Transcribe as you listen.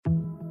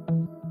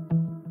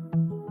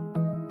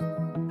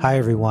Hi,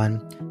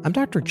 everyone. I'm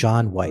Dr.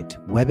 John White,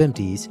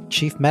 WebMD's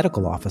Chief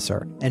Medical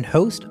Officer and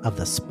host of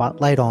the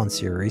Spotlight On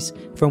series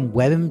from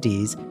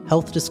WebMD's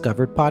Health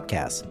Discovered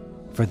podcast.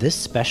 For this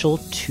special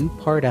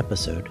two-part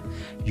episode,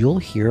 you'll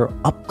hear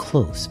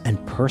up-close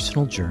and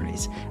personal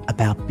journeys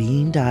about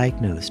being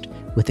diagnosed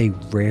with a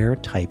rare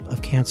type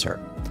of cancer,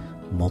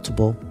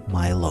 multiple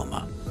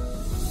myeloma.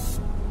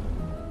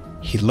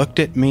 He looked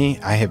at me.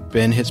 I have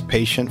been his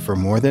patient for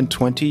more than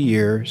 20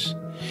 years.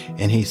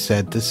 And he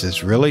said, "This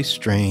is really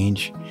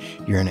strange.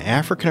 You're an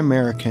African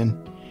American,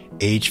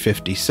 age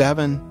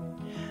 57.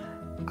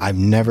 I've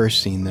never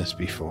seen this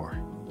before."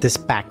 This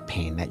back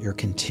pain that you're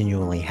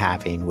continually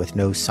having with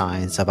no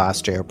signs of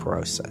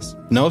osteoporosis.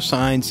 No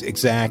signs,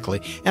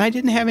 exactly. And I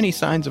didn't have any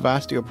signs of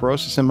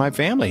osteoporosis in my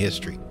family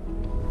history.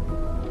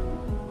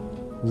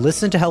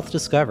 Listen to Health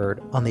Discovered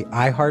on the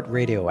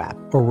iHeartRadio app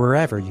or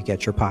wherever you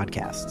get your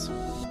podcasts.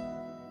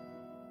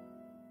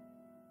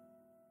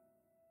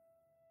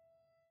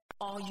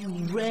 Are you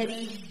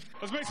ready?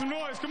 Let's make some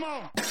noise, come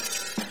on.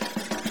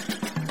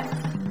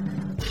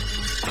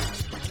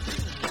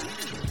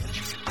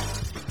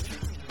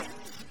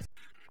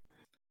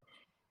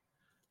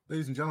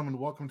 Ladies and gentlemen,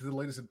 welcome to the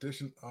latest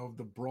edition of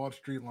the Broad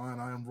Street Line.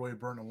 I am Roy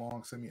Burton,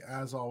 alongside me,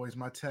 as always,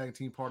 my tag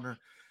team partner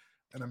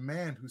and a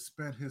man who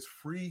spent his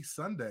free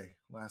Sunday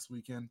last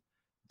weekend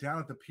down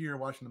at the pier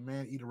watching the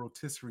man eat a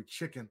rotisserie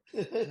chicken.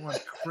 One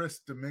Chris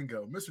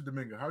Domingo. Mr.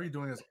 Domingo, how are you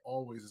doing as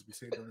always, as we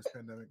say during this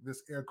pandemic,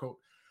 this air quote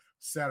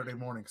Saturday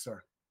morning,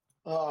 sir?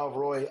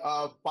 Roy,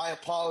 my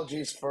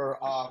apologies for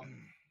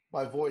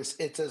my voice.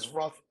 It's as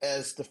rough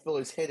as the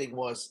Phillies hitting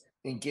was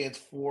in games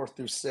 4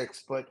 through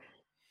 6, but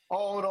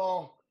all in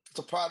all, it's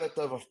a product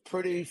of a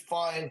pretty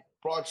fine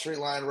Broad Street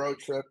Line road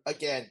trip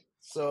again.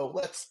 So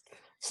let's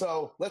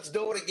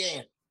do it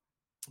again.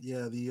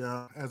 Yeah,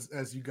 the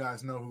as you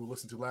guys know who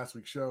listened to last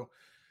week's show,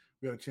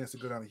 we had a chance to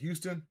go down to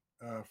Houston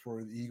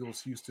for the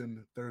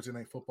Eagles-Houston Thursday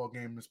night football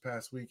game this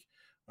past week.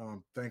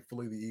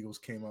 Thankfully, the Eagles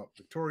came out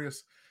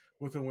victorious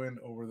with a win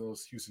over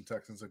those Houston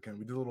Texans. Again,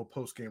 we did a little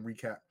post-game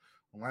recap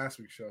on last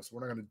week's show, so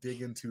we're not going to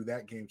dig into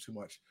that game too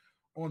much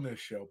on this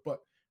show.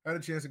 But I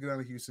had a chance to go down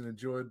to Houston,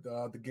 enjoyed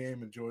the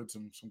game, enjoyed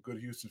some good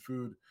Houston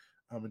food,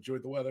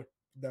 enjoyed the weather.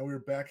 Now we were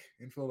back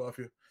in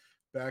Philadelphia,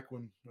 back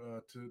when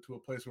to a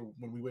place where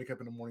when we wake up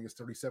in the morning it's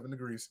 37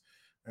 degrees,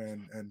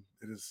 and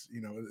it is,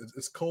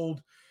 it's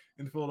cold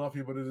in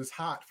Philadelphia, but it is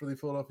hot for the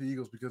Philadelphia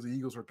Eagles because the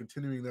Eagles are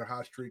continuing their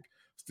hot streak,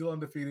 still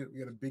undefeated. We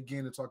had a big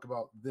game to talk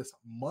about this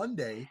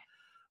Monday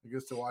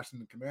against the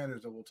Washington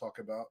Commanders that we'll talk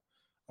about.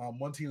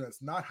 One team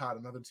that's not hot,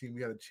 another team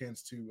we had a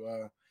chance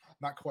to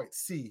not quite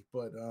see,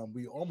 but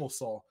we almost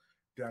saw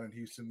down in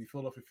Houston. The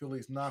Philadelphia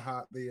Phillies, not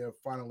hot. They have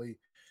finally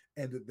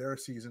ended their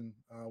season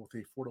with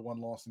a 4-1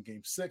 loss in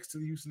Game 6 to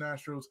the Houston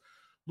Astros,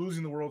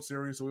 losing the World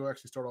Series. So we'll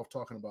actually start off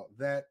talking about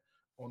that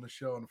on the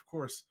show. And, of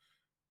course,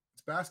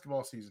 it's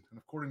basketball season. And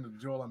according to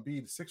Joel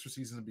Embiid, the Sixers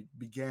season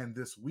began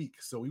this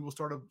week. So we will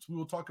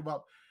talk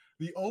about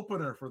the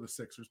opener for the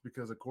Sixers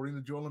because, according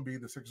to Joel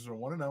Embiid, the Sixers are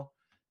 1-0,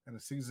 and the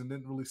season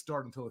didn't really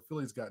start until the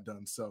Phillies got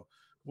done. So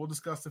we'll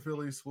discuss the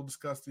Phillies, we'll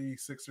discuss the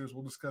Sixers,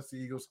 we'll discuss the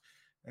Eagles,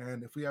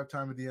 and if we have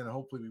time at the end, and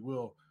hopefully we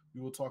will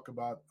talk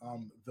about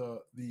the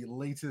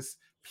latest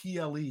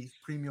PLE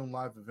Premium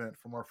Live event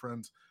from our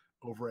friends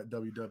over at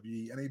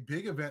WWE, and a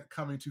big event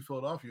coming to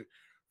Philadelphia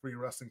for you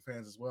wrestling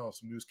fans as well.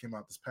 Some news came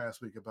out this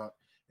past week about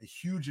a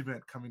huge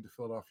event coming to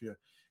Philadelphia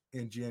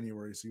in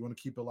January, so you want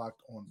to keep it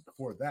locked on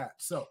for that.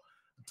 So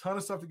a ton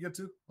of stuff to get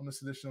to on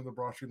this edition of the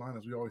Broad Street Line.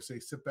 As we always say,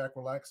 sit back,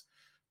 relax,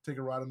 take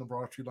a ride on the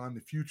Broad Street Line. The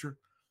future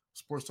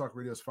Sports Talk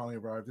Radio has finally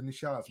arrived. Any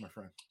shout-outs, my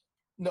friend?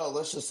 No,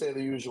 let's just say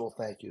the usual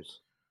thank yous.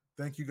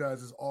 Thank you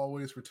guys, as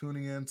always, for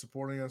tuning in,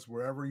 supporting us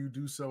wherever you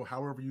do so,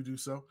 however you do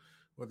so,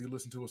 whether you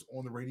listen to us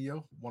on the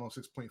radio,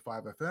 106.5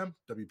 FM,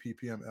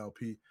 WPPM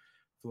LP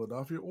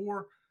Philadelphia,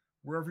 or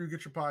wherever you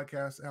get your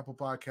podcasts, Apple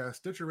Podcasts,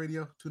 Stitcher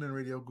Radio, TuneIn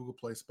Radio, Google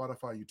Play,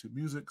 Spotify, YouTube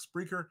Music,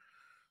 Spreaker.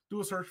 Do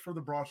a search for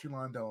the Broad Street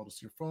Line. Download us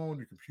to your phone,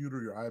 your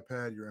computer, your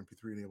iPad, your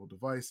MP3-enabled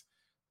device.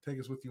 Take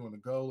us with you on the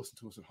go. Listen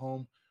to us at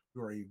home.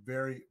 We are a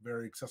very,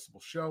 very accessible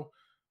show.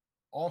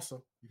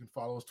 Also, you can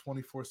follow us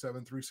 24/7,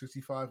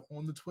 365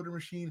 on the Twitter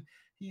machine.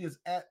 He is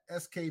at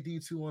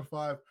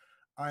SKD215.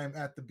 I am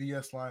at the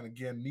BS Line.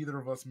 Again, neither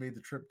of us made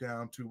the trip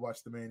down to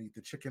watch the man eat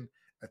the chicken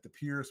at the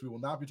pier, so we will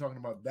not be talking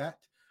about that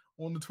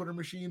on the Twitter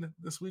machine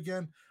this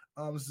weekend.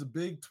 This is a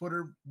big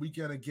Twitter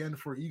weekend again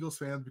for Eagles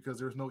fans because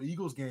there's no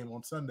Eagles game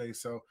on Sunday,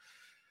 so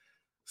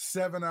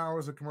 7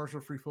 hours of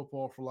commercial-free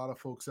football for a lot of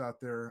folks out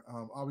there.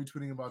 I'll be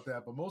tweeting about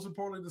that, but most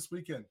importantly this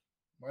weekend,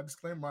 my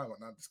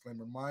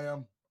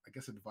I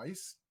guess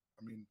advice.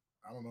 I mean,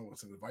 I don't know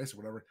what's an advice or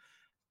whatever.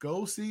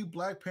 Go see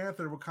Black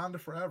Panther: Wakanda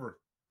Forever.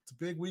 It's a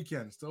big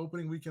weekend. It's the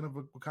opening weekend of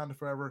Wakanda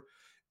Forever.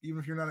 Even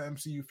if you're not an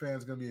MCU fan,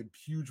 it's going to be a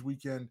huge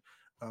weekend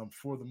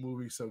for the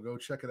movie. So go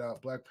check it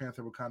out. Black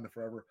Panther: Wakanda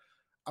Forever.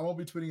 I won't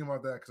be tweeting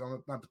about that because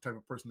I'm not the type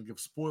of person to give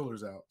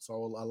spoilers out. So I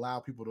will allow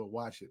people to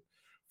watch it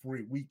for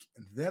a week,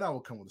 and then I will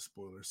come with a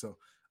spoiler. So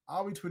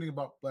I'll be tweeting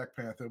about Black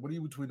Panther. What are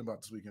you tweeting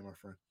about this weekend, my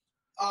friend?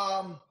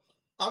 I'm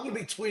going to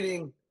be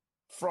tweeting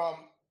from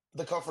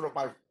the comfort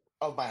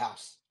of my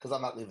house because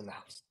I'm not leaving the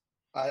house.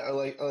 I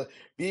like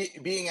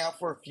being out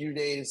for a few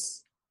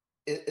days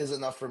is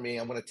enough for me.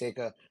 I'm gonna take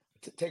a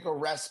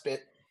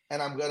respite,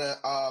 and I'm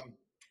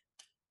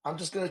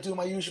just gonna do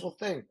my usual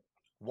thing: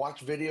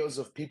 watch videos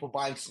of people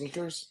buying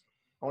sneakers.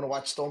 I want to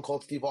watch Stone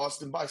Cold Steve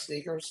Austin buy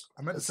sneakers.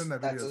 I meant to send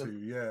that video to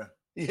you. Yeah.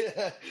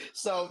 Yeah.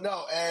 So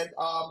no, and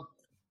I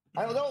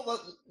don't know.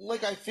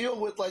 Like I feel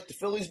with like the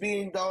Phillies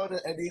being done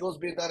and the Eagles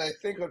being done, I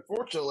think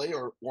unfortunately,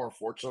 or more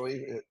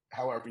unfortunately,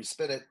 however you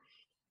spin it,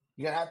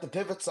 you're gonna have to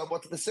pivot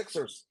somewhat to the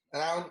Sixers.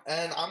 And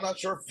I'm not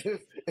sure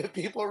if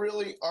people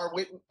really are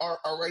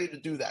ready to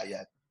do that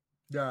yet.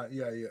 Yeah.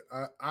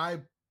 I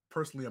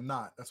personally am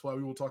not. That's why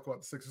we will talk about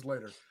the Sixers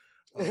later.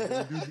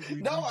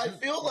 I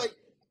feel like,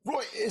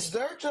 Roy, is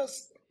there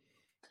just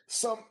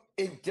some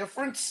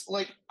indifference?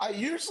 Like I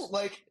usually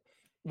like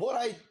what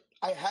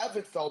I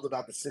haven't felt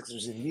about the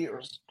Sixers in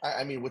years.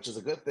 I mean, which is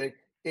a good thing,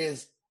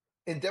 is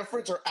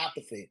indifference or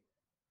apathy.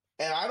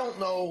 And I don't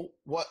know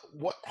what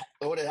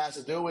it has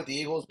to do with the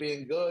Eagles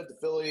being good, the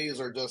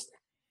Phillies, or just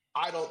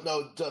I don't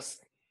know,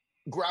 just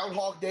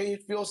Groundhog Day.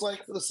 It feels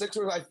like for the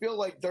Sixers. I feel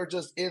like they're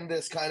just in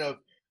this kind of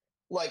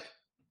like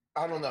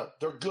I don't know.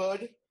 They're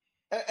good,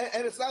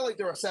 and it's not like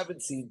they're a 7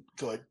 seed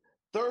good.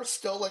 They're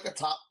still like a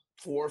top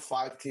 4 or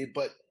 5 team.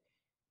 But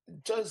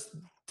does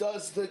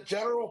the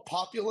general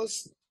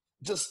populace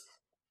just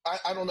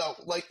I don't know.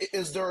 Like,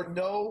 is there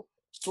no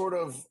sort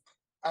of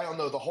I don't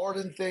know the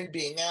Harden thing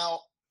being out?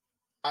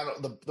 I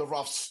don't the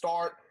rough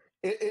start.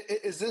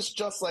 Is this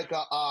just like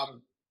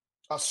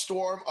a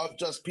storm of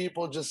just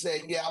people just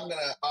saying, yeah, I'm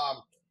gonna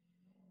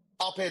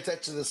I'll pay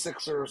attention to the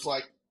Sixers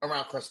like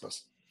around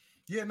Christmas?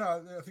 Yeah,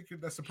 no, I think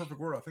that's the perfect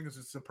word. I think it's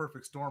just a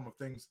perfect storm of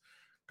things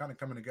kind of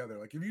coming together.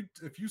 Like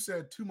if you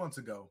said 2 months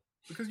ago,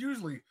 because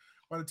usually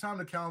by the time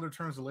the calendar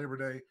turns to Labor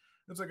Day,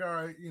 it's like, all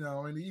right,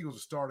 I mean, the Eagles are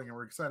starting and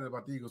we're excited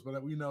about the Eagles,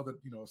 but we know that,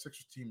 a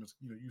Sixers team is,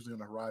 usually on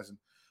the horizon.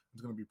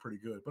 It's going to be pretty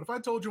good. But if I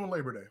told you on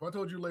Labor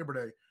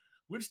Day,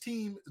 which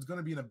team is going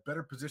to be in a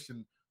better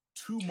position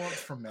 2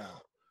 months from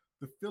now?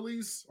 The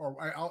Phillies, or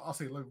I'll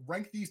say,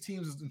 rank these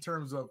teams in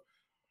terms of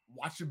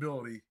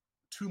watchability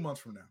 2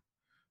 months from now.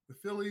 The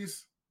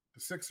Phillies,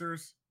 the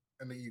Sixers,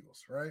 and the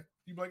Eagles, right?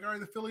 You'd be like, all right,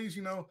 the Phillies,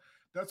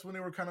 that's when they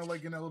were kind of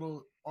like in that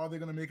little, are they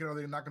going to make it? Are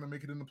they not going to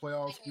make it in the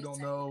playoffs? We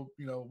don't know,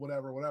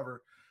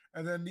 whatever.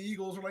 And then the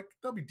Eagles are like,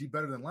 they'll be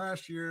better than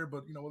last year,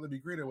 but, will they be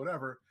great or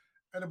whatever?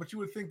 But you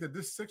would think that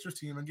this Sixers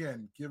team,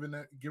 again, given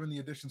the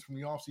additions from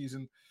the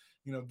offseason,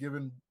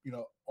 given,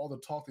 all the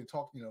talk they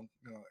talked,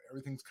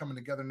 everything's coming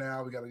together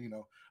now. We got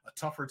a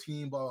tougher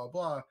team, blah, blah,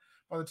 blah.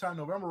 By the time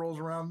November rolls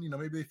around,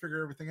 maybe they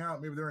figure everything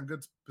out. Maybe they're in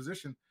good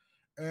position.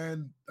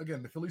 And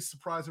again, the Phillies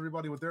surprised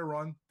everybody with their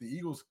run. The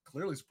Eagles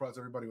clearly surprised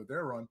everybody with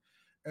their run.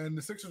 And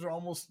the Sixers are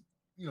almost,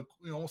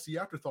 almost the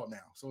afterthought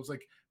now. So it's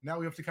like now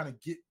we have to kind of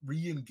get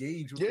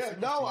re-engaged with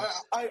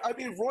I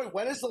mean, Roy,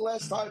 when is the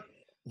last time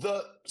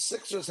the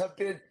Sixers have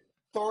been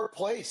third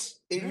place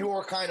in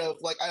your kind of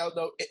like, I don't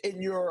know,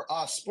 in your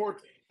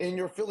sport, in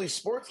your Philly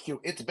sports queue?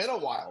 It's been a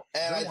while.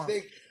 And I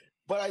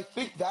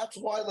think that's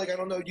why, like, I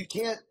don't know, you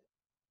can't,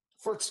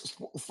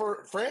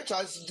 for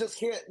franchises, you just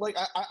can't, like,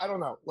 I don't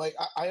know. Like,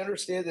 I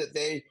understand that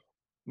they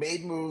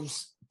made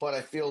moves, but I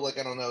feel like,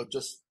 I don't know,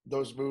 just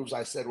those moves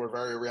I said were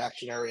very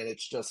reactionary, and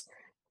it's just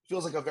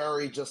feels like a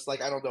very just,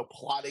 like, I don't know,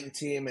 plotting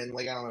team, and,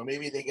 like, I don't know,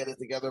 maybe they get it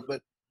together,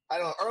 but I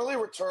don't know. Early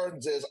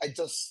returns is,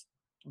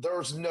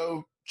 there's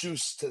no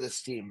juice to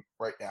this team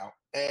right now.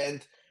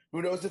 And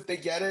who knows if they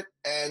get it,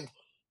 and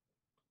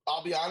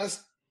I'll be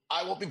honest,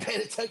 I won't be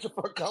paying attention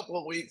for a couple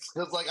of weeks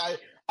because, like,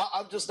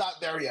 I'm just not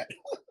there yet.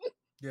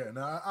 Yeah,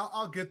 no,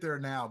 I'll get there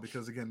now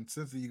because, again,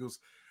 since the Eagles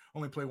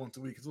only play once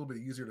a week, it's a little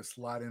bit easier to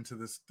slide into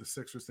the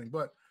Sixers thing.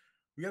 But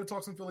we got to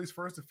talk some Phillies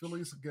first. The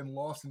Phillies, again,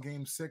 lost in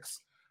Game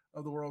 6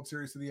 of the World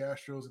Series to the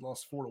Astros. They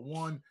lost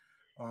 4-1,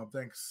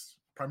 thanks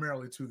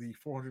primarily to the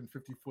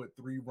 450-foot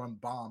 3-run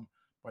bomb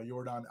by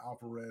Yordan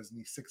Alvarez in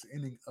the 6th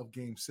inning of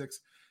Game 6.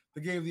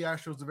 They gave the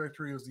Astros the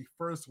victory. It was the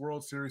first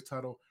World Series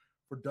title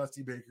for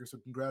Dusty Baker. So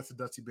congrats to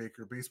Dusty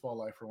Baker, baseball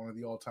lifer, one of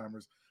the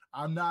all-timers.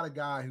 I'm not a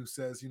guy who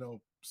says,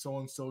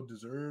 so-and-so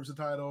deserves a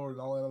title and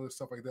all that other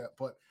stuff like that.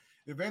 But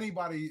if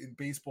anybody in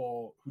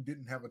baseball who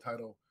didn't have a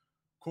title,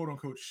 quote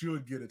unquote,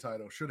 should get a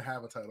title, should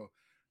have a title,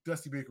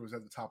 Dusty Baker was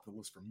at the top of the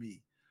list for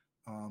me.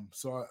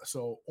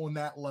 So on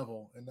that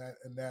level, in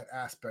that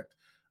aspect,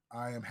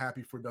 I am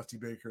happy for Dusty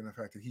Baker and the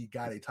fact that he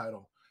got a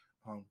title,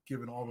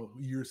 given all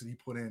the years that he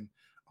put in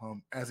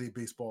as a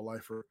baseball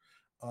lifer.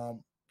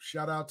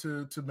 Shout out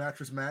to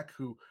Mattress Mac,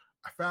 who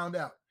I found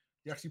out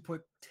he actually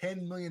put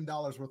 $10 million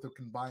worth of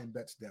combined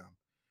bets down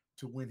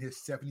to win his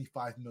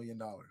 $75 million.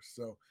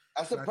 So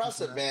that's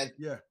impressive, man.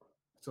 Yeah.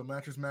 So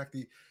Mattress Mac,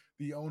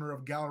 the owner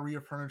of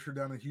Galleria Furniture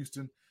down in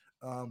Houston,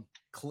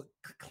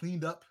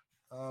 cleaned up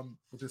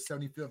with his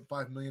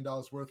 $75 million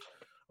worth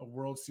of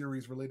World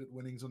Series related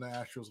winnings on the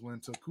Astros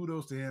win. So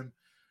kudos to him,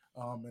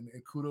 and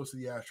kudos to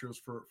the Astros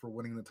for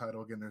winning the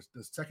title. Again, there's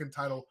the second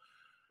title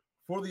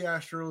for the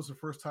Astros, the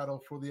first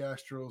title for the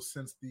Astros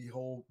since the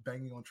whole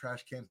banging on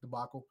trash cans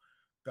debacle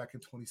back in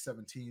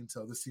 2017.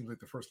 So this seems like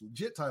the first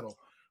legit title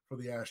for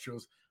the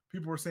Astros.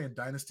 People were saying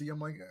dynasty. I'm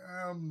like,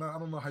 I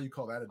don't know how you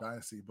call that a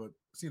dynasty, but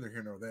it's neither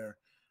here nor there.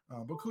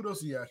 But kudos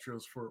to the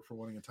Astros for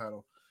winning a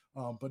title.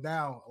 But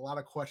now a lot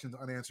of questions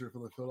unanswered for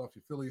the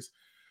Philadelphia Phillies.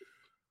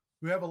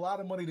 We have a lot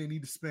of money they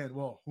need to spend.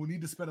 Well, we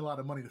need to spend a lot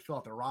of money to fill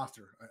out their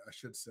roster, I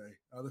should say.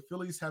 The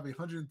Phillies have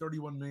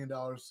 $131 million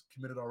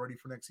committed already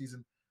for next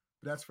season,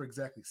 but that's for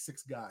exactly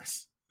 6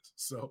 guys.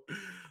 So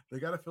they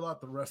got to fill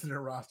out the rest of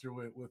their roster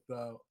with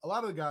a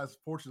lot of the guys,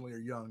 fortunately, are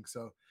young.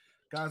 So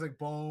guys like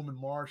Bohm and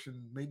Marsh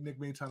and Nick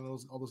Maton,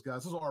 all those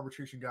guys, those are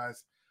arbitration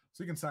guys.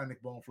 So you can sign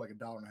Nick Bohm for like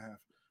 $1.50.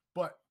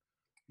 But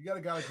you got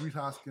a guy like Rhys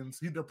Hoskins.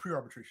 He's a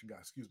pre-arbitration guy,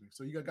 excuse me.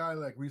 So you got a guy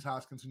like Rhys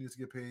Hoskins who needs to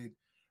get paid.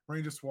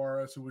 Ranger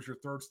Suarez, who was your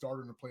third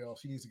starter in the playoffs,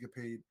 he needs to get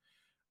paid.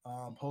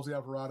 Jose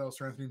Alvarado,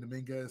 Sir Anthony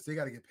Dominguez, they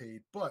got to get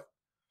paid. But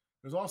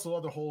there's also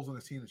other holes in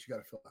the team that you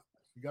got to fill out.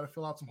 You got to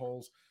fill out some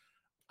holes.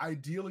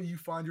 Ideally, you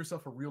find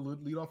yourself a real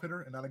leadoff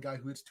hitter and not a guy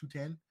who hits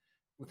 210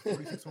 with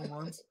 46 home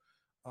runs.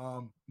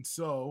 And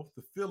so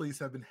the Phillies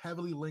have been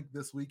heavily linked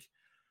this week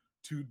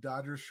to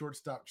Dodgers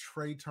shortstop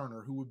Trey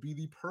Turner, who would be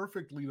the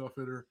perfect leadoff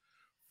hitter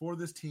for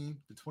this team.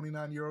 The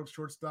 29-year-old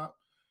shortstop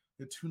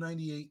hit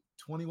 298,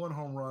 21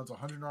 home runs,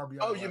 100 RBI.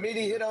 Oh, you mean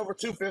he hit over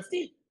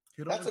 250?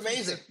 That's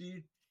amazing.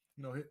 You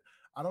know,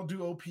 I don't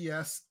do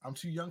OPS. I'm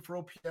too young for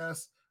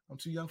OPS. I'm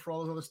too young for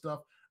all this other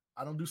stuff.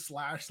 I don't do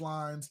slash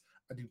lines.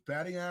 I do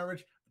batting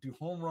average. I do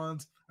home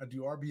runs. I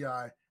do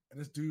RBI. And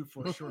this dude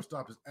for a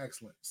shortstop is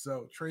excellent.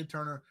 So Trey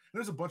Turner,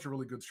 there's a bunch of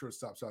really good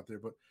shortstops out there,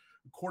 but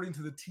according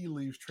to the tea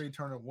leaves, Trey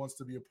Turner wants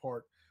to be a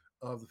part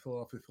of the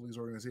Philadelphia Phillies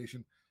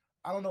organization.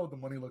 I don't know what the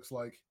money looks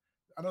like.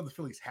 I know the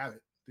Phillies have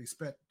it. They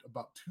spent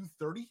about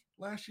 $230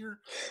 last year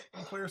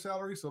on player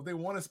salary. So if they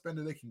want to spend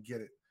it, they can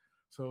get it.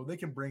 So they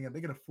can bring in,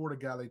 they can afford a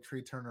guy like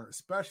Trey Turner,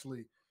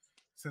 especially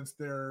since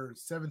their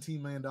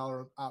 $17 million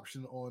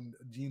option on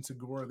Gene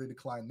Segura, they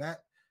declined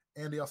that.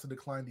 And they also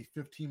declined the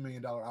 $15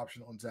 million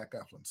option on Zach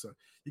Eflin. So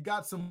you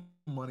got some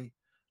money.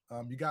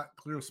 You got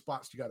clear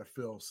spots you got to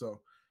fill.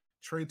 So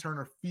Trey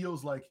Turner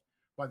feels like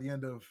by the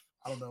end of,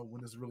 I don't know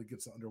when this really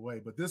gets underway,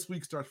 but this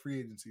week starts free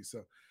agency.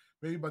 So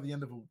maybe by the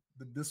end of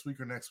this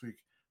week or next week,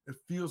 it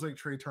feels like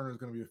Trey Turner is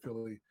going to be a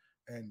Philly.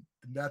 And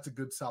that's a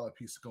good solid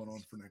piece going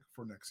on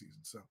for next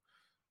season. So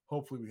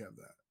hopefully we have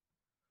that.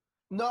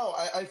 No,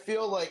 I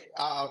feel like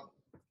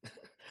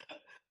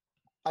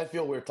I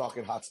feel we're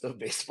talking hot stuff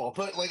baseball,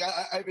 but like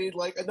I mean,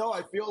 like no,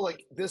 I feel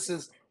like this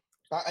is.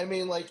 I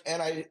mean, like,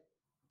 and I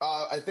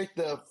think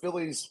the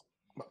Phillies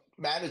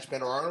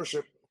management or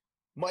ownership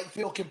might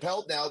feel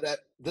compelled now that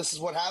this is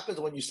what happens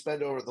when you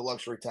spend over the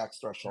luxury tax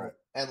threshold. Right.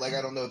 And like,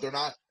 I don't know,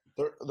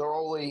 they're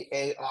only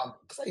a.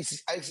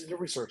 Because I did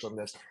research on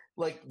this.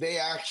 Like they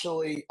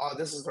actually,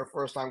 this is their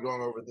first time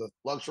going over the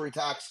luxury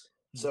tax.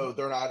 So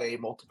they're not a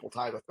multiple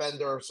time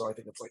offender. So I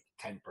think it's like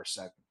 10%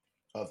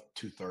 of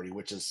 230,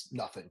 which is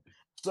nothing.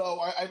 So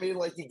I mean,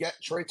 like you get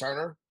Trey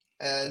Turner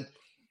and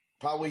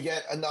probably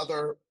get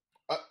another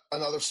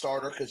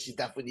starter because you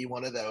definitely need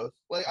one of those.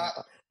 Like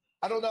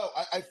I don't know.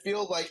 I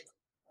feel like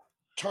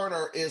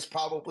Turner is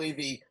probably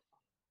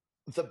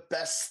the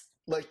best.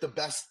 Like the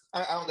best.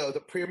 I don't know,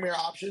 the premier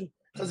option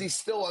because he's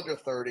still under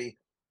 30.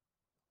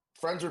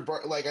 Friends with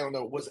like I don't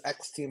know, was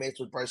ex-teammates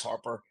with Bryce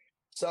Harper.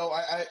 So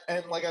I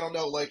don't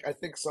know, like I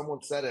think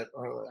someone said it,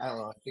 or I don't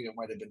know, I think it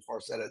might have been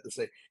Farsighted to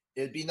say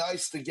it'd be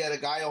nice to get a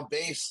guy on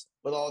base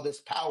with all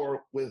this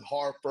power with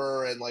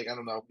Harper and like I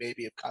don't know,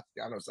 maybe if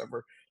Castellanos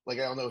ever like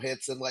I don't know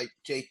hits and like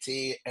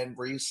JT and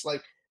Reese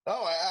like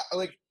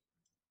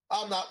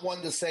I'm not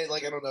one to say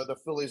like I don't know the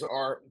Phillies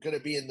are going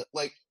to be in the,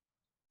 like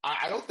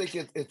I don't think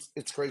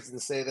it's crazy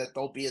to say that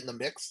they'll be in the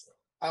mix.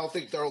 I don't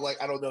think they're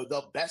like I don't know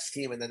the best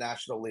team in the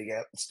National League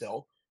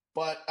still,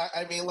 but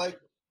I mean like.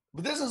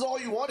 But this is all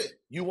you wanted.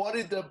 You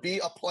wanted to be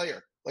a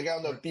player. Like, I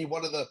don't know, be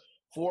one of the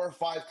 4 or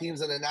 5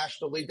 teams in the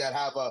National League that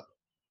have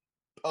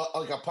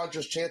like a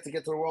puncher's chance to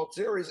get to the World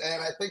Series,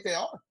 and I think they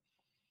are.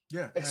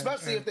 Yeah.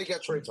 Especially if they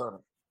get Trey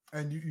Turner.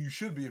 And you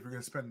should be if you're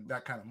going to spend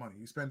that kind of money.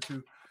 You spend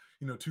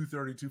 230,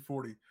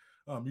 240.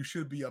 You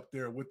should be up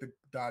there with the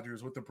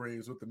Dodgers, with the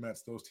Braves, with the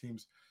Mets, those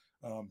teams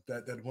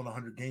that won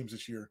 100 games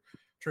this year.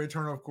 Trey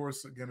Turner, of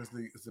course, again, is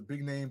the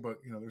big name, but,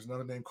 there's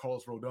another name,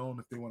 Carlos Rodon,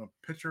 if they want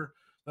a pitcher.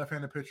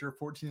 Left-handed pitcher,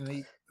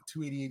 14-8,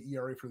 2.88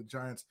 ERA for the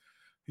Giants.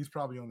 He's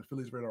probably on the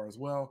Phillies' radar as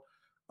well.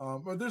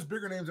 But there's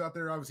bigger names out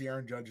there. Obviously,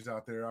 Aaron Judge is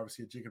out there.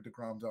 Obviously, Jacob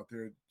deGrom's out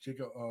there.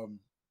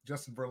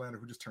 Justin Verlander,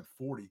 who just turned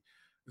 40,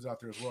 is out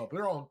there as well. But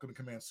they're all going to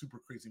command super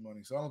crazy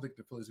money. So I don't think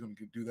the Phillies are going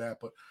to do that.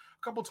 But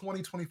a couple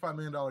 $20, $25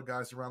 million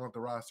guys to round out the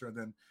roster and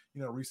then,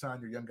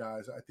 re-sign your young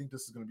guys. I think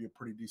this is going to be a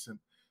pretty decent,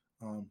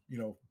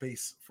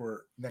 base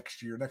for next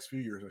few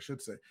years, I should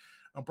say.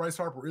 Bryce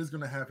Harper is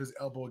going to have his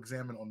elbow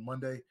examined on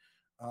Monday.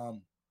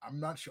 I'm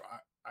not sure.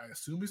 I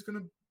assume he's going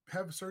to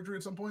have surgery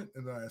at some point,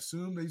 and I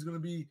assume that he's going to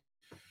be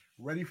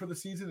ready for the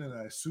season, and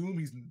I assume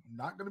he's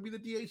not going to be the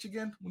DH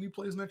again when he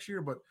plays next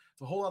year. But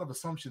it's a whole lot of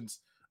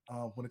assumptions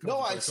when it comes. No,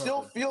 to I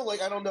still feel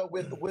like I don't know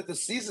with the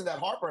season that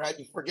Harper had.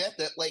 You forget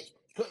that like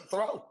he couldn't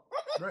throw.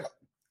 Right.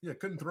 Yeah,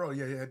 couldn't throw.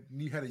 Yeah,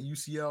 he had a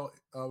UCL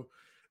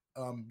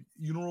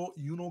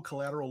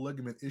unilateral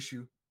ligament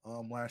issue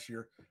last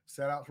year.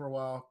 Sat out for a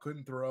while,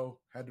 couldn't throw.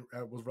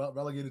 Was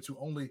relegated to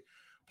only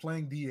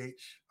playing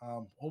DH.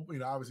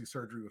 Hopefully, obviously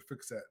surgery would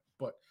fix that.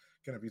 But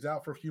again, if he's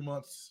out for a few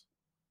months,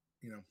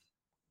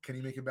 can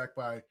he make it back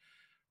by?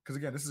 Because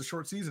again, this is a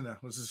short season now.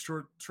 This is a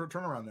short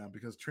turnaround now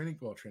because training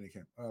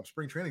camp,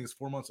 spring training is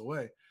 4 months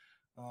away.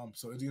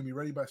 So is he going to be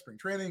ready by spring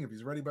training? If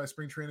he's ready by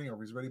spring training, or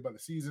if he's ready by the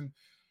season,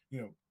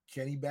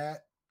 can he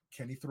bat?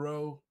 Can he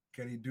throw?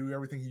 Can he do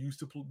everything he used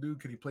to do?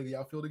 Can he play the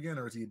outfield again,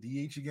 or is he a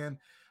DH again,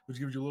 which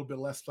gives you a little bit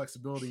less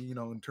flexibility,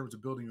 in terms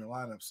of building your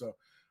lineup? So,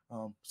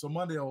 so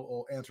Monday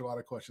will answer a lot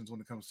of questions when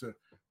it comes to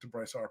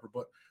Bryce Harper.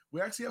 But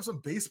we actually have some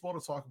baseball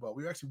to talk about.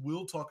 We actually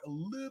will talk a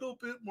little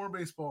bit more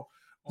baseball.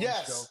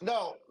 Yes,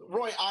 no,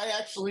 Roy. I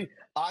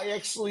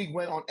actually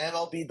went on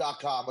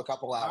MLB.com a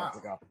couple hours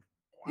ago. Wow.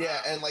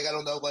 Yeah, and I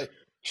don't know,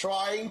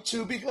 trying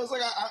to, because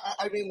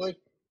I mean,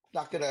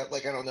 not gonna I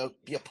don't know,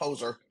 be a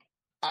poser.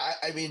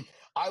 I mean,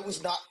 I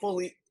was not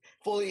fully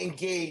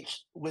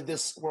engaged with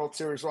this World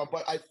Series run,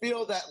 but I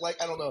feel that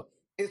I don't know,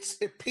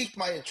 it piqued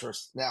my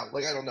interest now.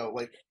 I don't know,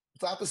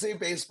 it's not the same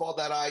baseball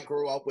that I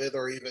grew up with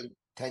or even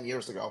 10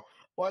 years ago.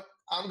 But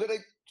I'm gonna,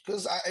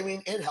 because I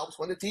mean, it helps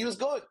when the team is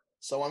good.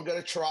 So I'm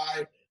gonna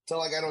try to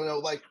I don't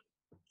know,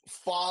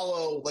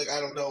 follow I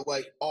don't know,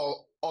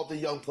 all the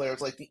young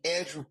players, like the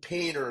Andrew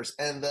Painters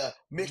and the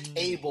Mick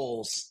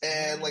Abels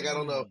and I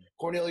don't know,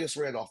 Cornelius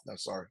Randolph. No,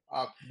 sorry.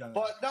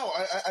 But no,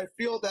 I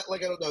feel that I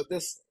don't know,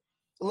 this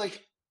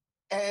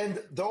and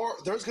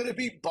there's going to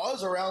be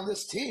buzz around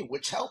this team,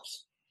 which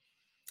helps.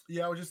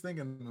 Yeah, I was just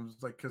thinking, it was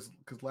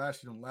because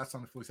last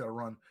time the Phillies had a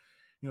run,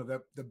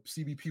 that the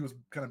CBP was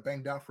kind of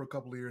banged out for a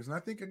couple of years, and I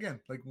think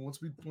again, once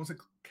the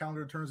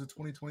calendar turns to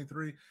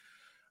 2023.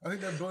 I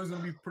think that building's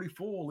going to be pretty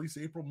full, at least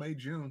April, May,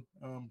 June.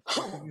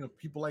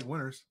 People like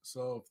winners.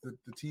 So if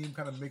the team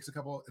kind of makes a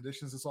couple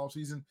additions this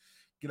offseason,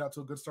 get out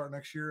to a good start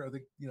next year, I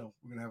think, we're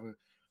going to have a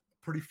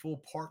pretty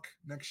full park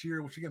next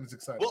year, which again is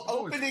exciting.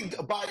 Well,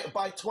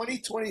 by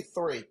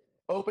 2023,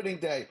 opening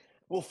day,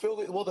 will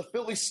the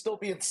Phillies still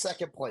be in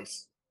second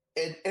place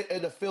in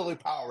the Philly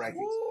Power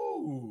Rankings?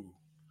 Ooh.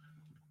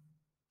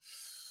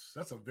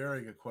 That's a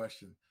very good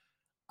question.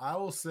 I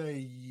will say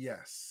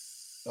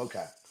yes.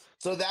 Okay.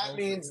 So that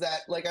means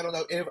that, I don't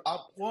know, if I'm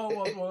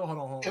hold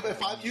on.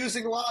 If I'm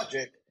using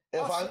logic,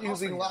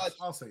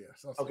 I'll say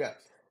yes. Okay.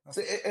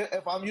 So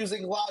if I'm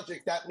using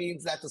logic, that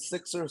means that the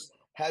Sixers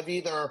have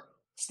either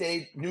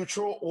stayed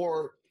neutral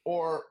or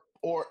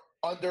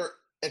under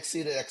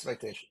exceeded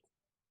expectations.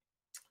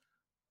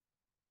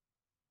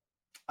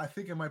 I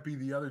think it might be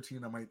the other team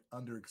that might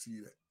under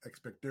exceed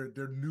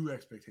their new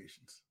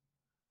expectations.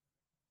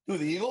 Who,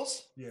 the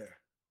Eagles? Yeah,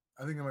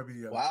 I think it might be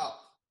the other. Wow.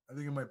 Team. I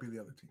think it might be the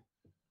other team.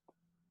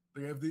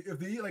 Let's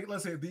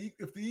say if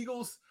the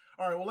Eagles,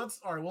 let's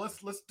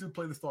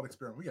play this thought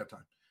experiment. We got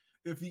time.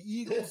 If the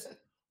Eagles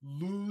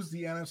lose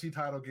the NFC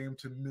title game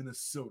to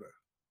Minnesota,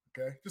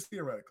 okay, just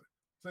theoretically,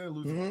 say they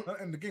lose,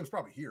 and the game's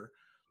probably here.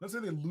 Let's say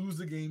they lose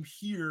the game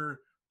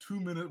here 2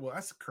 minutes. Well,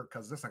 that's Kirk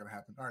Cousins. That's not going to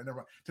happen. All right, never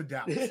mind. To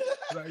Dallas,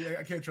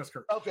 I can't trust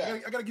Kirk.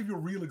 Okay, I got to give you a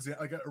real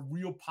example, a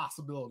real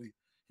possibility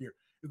here.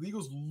 If the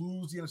Eagles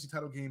lose the NFC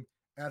title game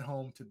at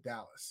home to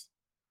Dallas.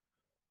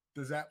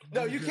 Does that?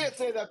 No, you can't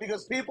say that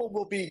because people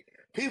will be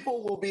I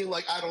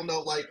don't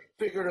know,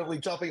 figuratively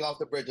jumping off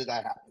the bridge if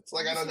that happens.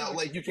 I don't know,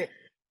 you can't.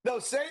 No,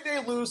 say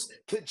they lose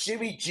to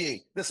Jimmy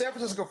G, the San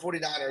Francisco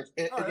 49ers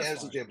in the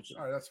NFC Championship.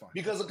 All right, that's fine.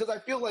 Because I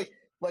feel I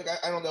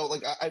don't know,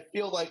 I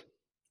feel like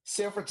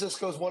San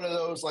Francisco is one of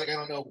those, I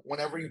don't know,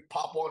 whenever you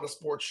pop on a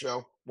sports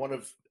show, one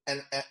of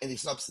any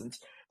substance,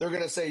 they're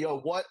gonna say,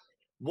 yo,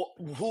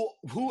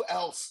 who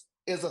else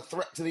is a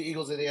threat to the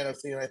Eagles in the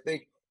NFC? And I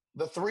think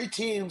the three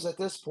teams at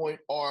this point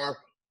are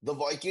the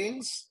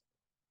Vikings,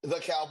 the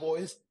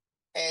Cowboys,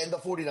 and the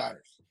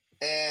 49ers.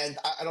 And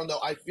I don't know.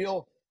 I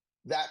feel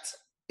that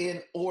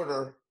in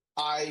order,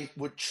 I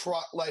would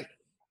try,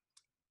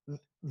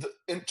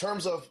 in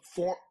terms of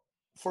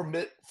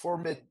formidability,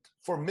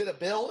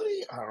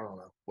 I don't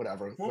know,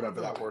 whatever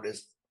that word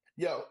is.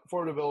 Yeah,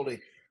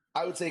 formidability.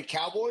 I would say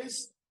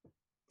Cowboys,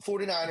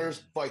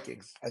 49ers,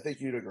 Vikings. I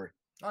think you'd agree.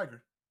 I agree.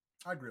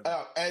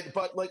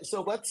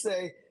 So let's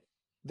say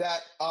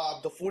that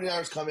the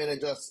 49ers come in and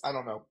just, I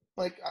don't know,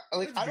 I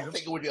don't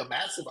think it would be a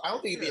massive. I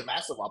don't think it'd be a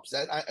massive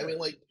upset. I mean,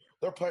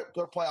 they're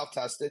playoff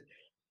tested.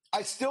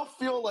 I still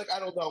feel I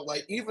don't know,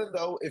 even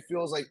though it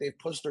feels like they've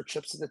pushed their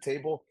chips to the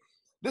table,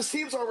 this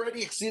team's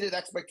already exceeded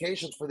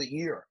expectations for the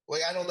year.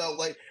 I don't know,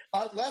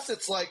 unless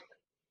it's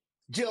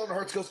Jalen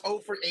Hurts goes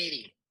 0 for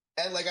 80,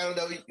 and I don't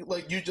know,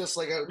 you just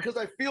because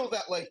I feel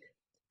that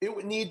it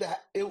would need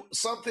to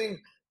something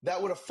that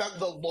would affect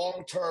the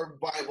long-term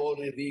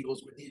viability of the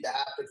Eagles would need to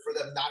happen for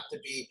them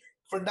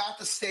not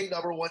to stay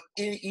number one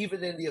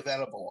even in the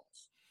event of a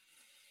loss.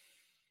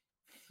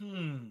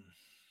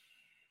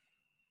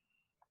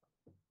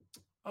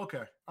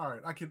 Okay. All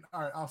right.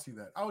 I'll see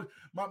that.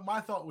 My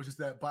thought was just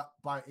that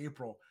by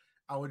April,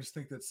 I would just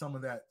think that some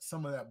of that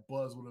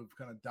buzz would have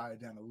kind of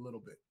died down a little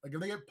bit. If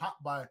they get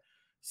popped by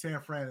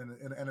San Fran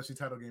in an NFC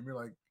title game. You're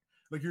like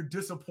you're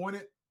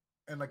disappointed,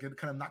 and like it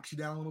kind of knocks you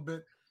down a little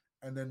bit,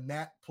 and then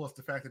that plus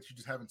the fact that you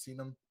just haven't seen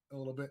them a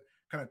little bit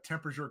kind of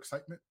tempers your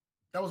excitement.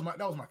 That was my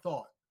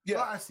thought. Yeah,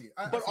 well, I see.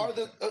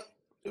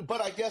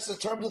 But I guess in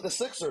terms of the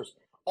Sixers,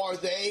 are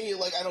they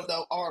like I don't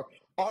know? Are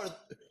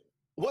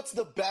what's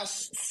the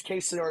best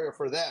case scenario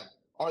for them?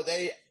 Are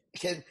they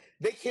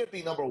they can't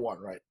be number one,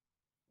 right?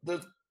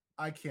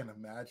 I can't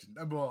imagine.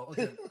 Well,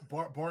 okay,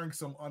 barring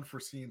some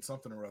unforeseen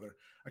something or other,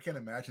 I can't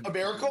imagine a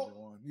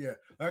miracle. Yeah,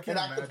 I can't an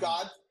act imagine. of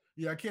God.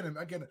 Yeah, I can't.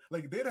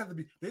 Like they'd have to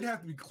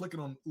be clicking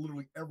on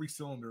literally every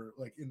cylinder,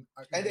 like and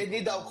they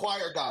need to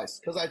acquire guys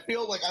because I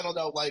feel like I don't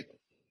know, like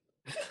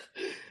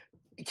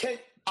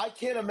I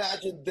can't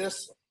imagine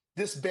this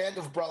band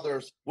of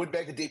brothers would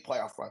make a deep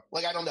playoff run.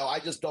 Like I don't know, I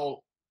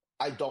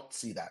don't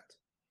see that.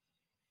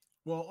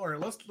 Well, all right,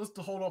 let's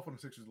hold off on the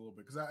Sixers a little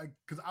bit because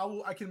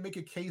I can make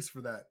a case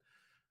for that.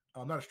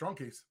 Not a strong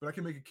case, but I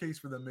can make a case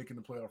for them making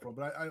the playoff run.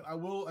 But I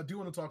do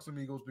want to talk some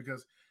Eagles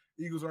because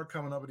Eagles are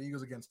coming up, and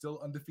Eagles again still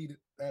undefeated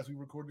as we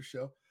record the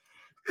show.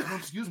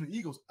 Excuse me,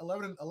 Eagles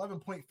 11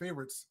 point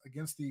favorites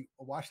against the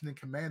Washington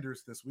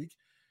Commanders this week.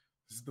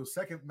 This is the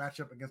second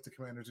matchup against the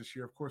Commanders this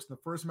year. Of course, in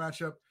the first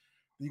matchup,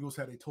 the Eagles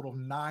had a total of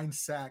 9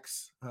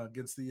 sacks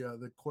against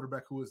the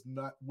quarterback who was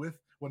not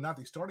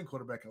the starting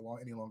quarterback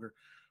any longer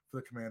for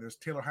the Commanders.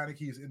 Taylor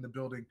Heineke is in the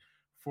building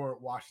for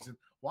Washington.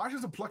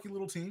 Washington's a plucky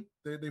little team.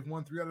 They've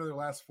won 3 out of their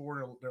last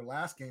 4. Their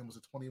last game was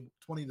a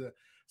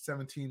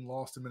 20-17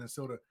 loss to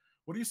Minnesota.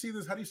 What do you see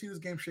this? How do you see this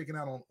game shaking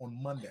out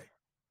on Monday?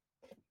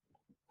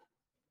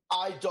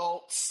 I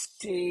don't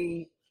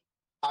see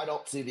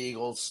the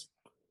Eagles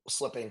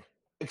slipping,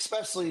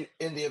 especially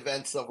in the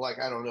events of like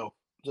I don't know,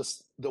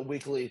 just the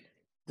weekly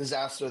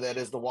disaster that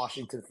is the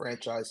Washington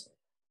franchise.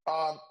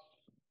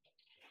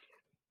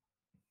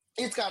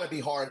 It's got to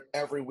be hard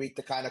every week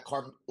to kind of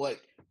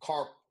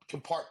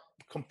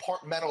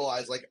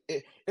compartmentalize. Like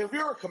if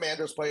you're a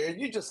Commanders player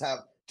and you just have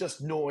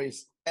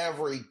noise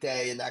every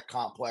day in that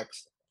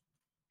complex,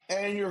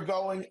 and you're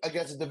going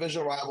against a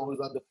division rival who's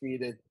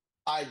undefeated,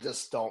 I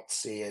just don't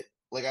see it.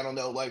 Like I don't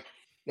know. Like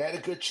they had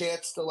a good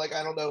chance to like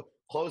I don't know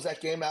close that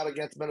game out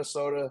against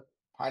Minnesota.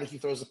 Heineke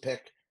throws a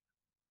pick.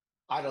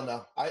 I don't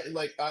know. I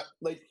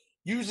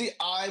usually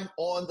I'm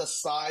on the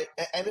side,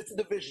 and it's a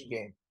division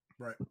game,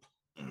 right?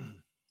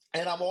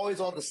 And I'm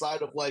always on the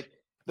side of like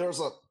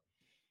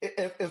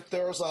if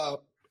there's a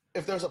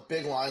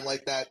big line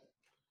like that,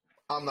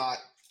 I'm not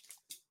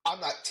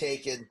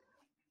taking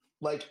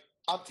like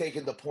I'm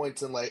taking the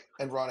points and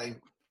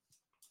running,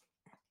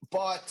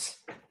 but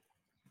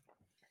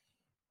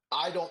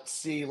I don't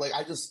see like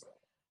I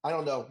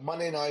don't know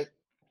Monday night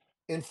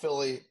in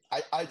Philly.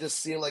 I just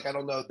see like I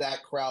don't know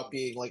that crowd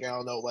being like I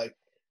don't know like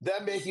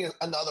them making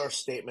another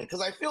statement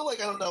because I feel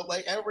like I don't know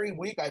like every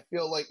week I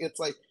feel like it's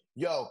like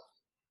yo.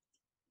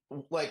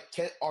 Like,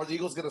 are the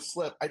Eagles going to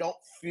slip? I don't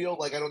feel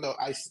like, I don't know.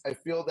 I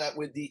feel that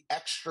with the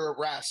extra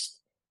rest,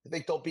 I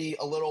think they'll be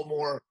a little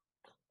more,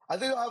 I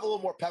think they'll have a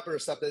little more pepper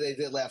stuff than they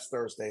did last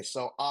Thursday.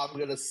 So I'm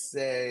going to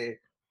say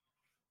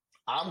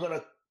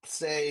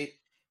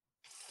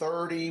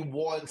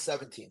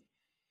 31-17.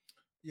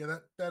 Yeah,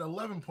 that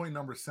 11-point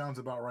number sounds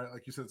about right.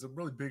 Like you said, it's a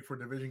really big for a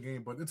division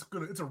game, but it's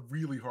a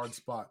really hard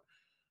spot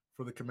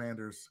for the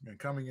Commanders. And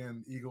coming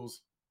in, Eagles,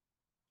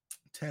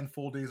 10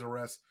 full days of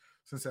rest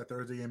since that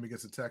Thursday game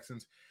against the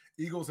Texans.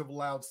 Eagles have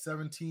allowed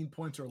 17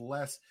 points or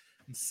less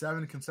in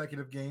 7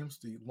 consecutive games,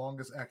 the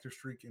longest active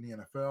streak in the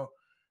NFL,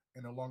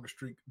 and the longest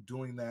streak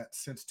doing that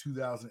since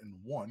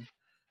 2001.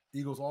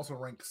 Eagles also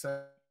rank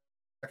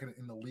second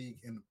in the league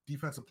in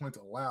defensive points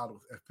allowed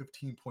at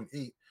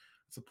 15.8.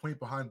 It's a point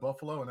behind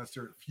Buffalo, and that's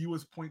their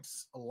fewest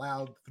points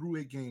allowed through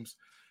 8 games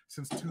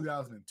since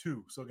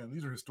 2002. So again,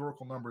 these are historic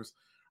numbers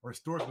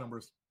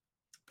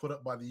put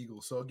up by the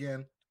Eagles. So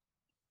again,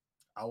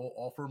 I will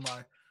offer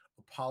my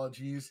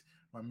apologies,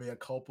 my mea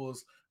culpas,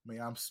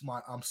 I'm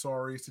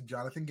sorry to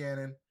Jonathan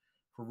Gannon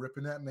for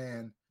ripping that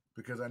man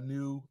because I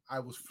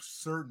was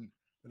certain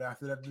that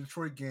after that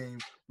Detroit game,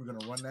 we're going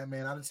to run that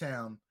man out of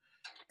town.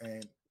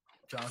 And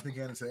Jonathan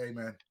Gannon said, hey,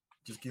 man,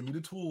 just give me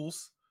the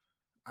tools.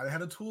 I had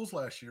the tools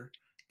last year.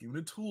 Give me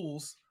the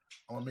tools.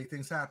 I want to make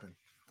things happen.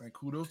 And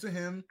kudos to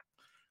him.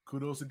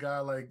 Kudos to a guy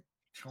like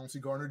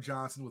Chauncey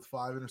Gardner-Johnson with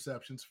 5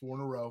 interceptions, 4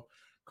 in a row.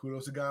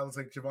 Kudos to guys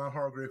like Javon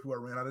Hargrave, who I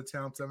ran out of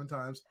town 7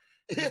 times.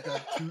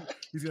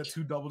 He's got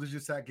 2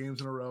 double-digit sack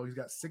games in a row. He's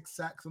got 6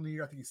 sacks on the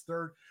year. I think he's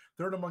third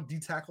among D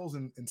tackles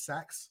in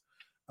sacks.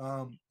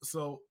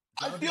 So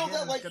I feel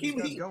that like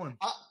going.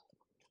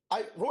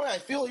 Roy, I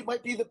feel he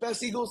might be the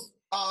best Eagles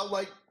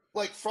like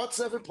front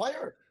 7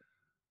 player.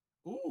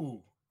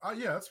 Ooh,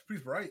 yeah, that's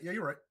pretty right. Yeah,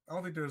 you're right. I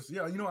don't think there's.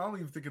 I don't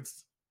even think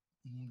it's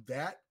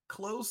that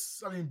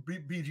close. I mean,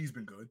 BG's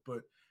been good,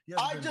 but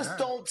I just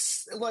don't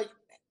like.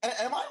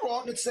 Am I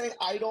wrong in saying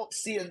I don't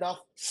see enough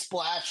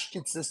splash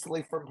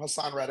consistently from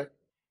Hassan Reddick?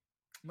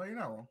 No, you're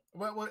not wrong.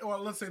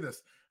 Well, let's say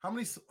this: how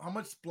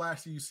much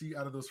splash do you see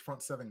out of those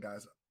front 7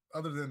 guys,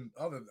 other than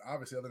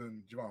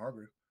Javon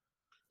Hargrave?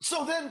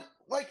 So then,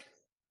 like,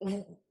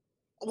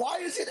 why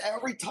is it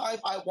every time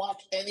I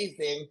watch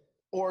anything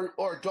or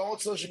go on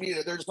social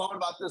media, they're just talking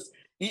about this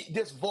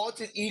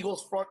vaunted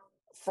Eagles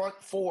front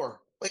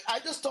four? Like I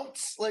just don't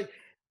like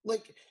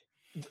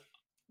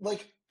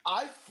like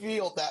I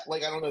feel that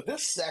like I don't know,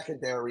 this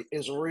secondary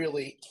is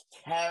really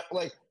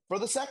like for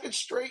the second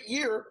straight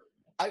year.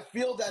 I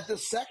feel that the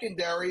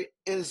secondary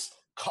is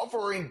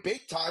covering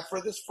big time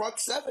for this front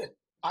seven.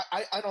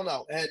 I don't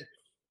know,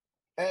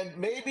 and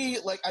maybe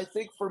like I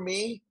think for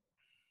me,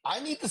 I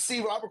need to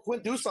see Robert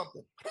Quinn do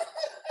something.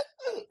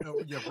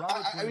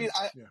 Robert Quinn.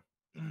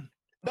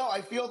 No,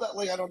 I feel that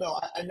like I don't know.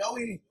 I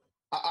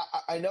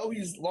know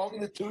he's long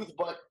in the tooth,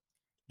 but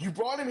you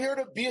brought him here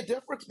to be a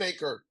difference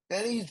maker,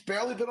 and he's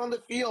barely been on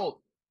the field.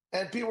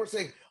 And people were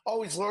saying,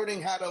 "Oh, he's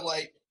learning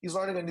he's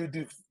learning a new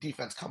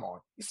defense." Come on,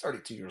 he's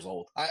 32 years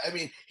old. I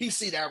mean, he's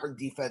seen every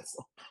defense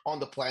on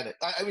the planet.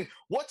 I mean,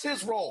 what's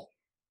his role?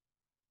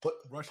 Put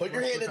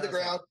your hand in the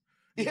ground.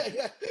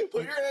 Yeah.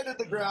 Put your hand in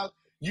the ground.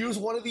 Use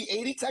one of the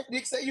 80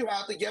 techniques that you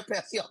have to get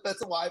past the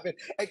offensive lineman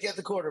and get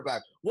the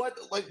quarterback. What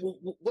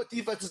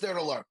defense is there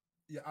to learn?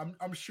 Yeah,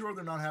 I'm sure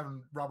they're not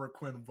having Robert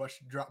Quinn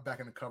drop back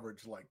into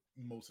coverage like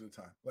most of the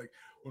time. Like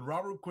when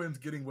Robert Quinn's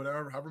getting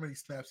however many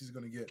snaps he's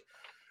going to get,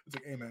 it's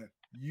like, hey man,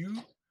 you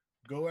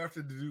go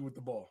after the dude with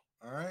the ball,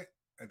 all right,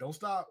 and don't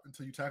stop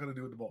until you tackle the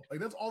dude with the ball.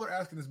 Like that's all they're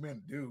asking this man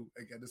to do.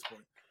 Like at this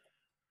point,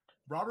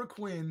 Robert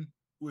Quinn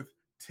with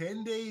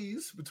 10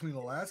 days between the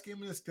last game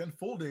and this 10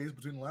 full days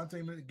between the last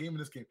game and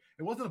this game.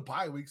 It wasn't a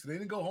bye week, so they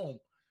didn't go home.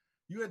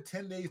 You had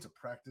 10 days to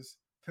practice,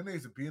 10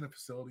 days to be in a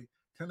facility,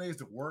 10 days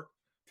to work,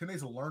 10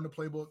 days to learn the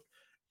playbook.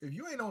 If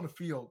you ain't on the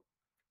field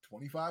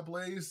 25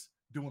 plays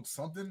doing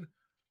something,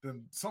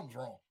 then something's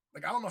wrong.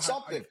 Like I don't know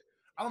how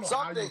I don't know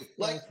how you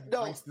like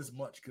race this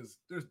much because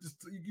there's just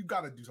you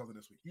got to do something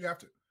this week. You have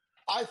to.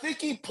 I think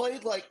he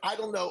played like I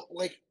don't know,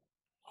 like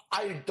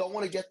I don't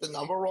want to get the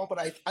number wrong, but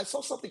I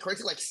saw something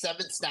crazy like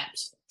 7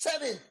 snaps,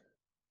 7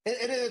 in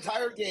an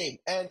entire game,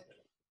 and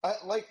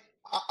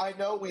I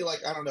know we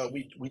like I don't know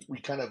we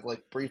kind of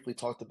like briefly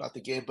talked about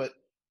the game, but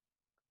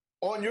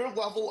on your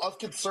level of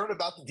concern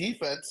about the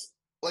defense,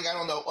 like I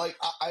don't know, like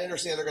I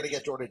understand they're going to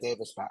get Jordan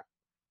Davis back,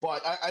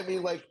 but I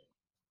mean like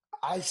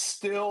I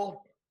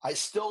still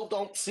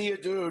don't see a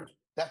dude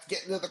that's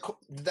getting to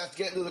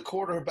the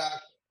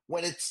quarterback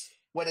when it's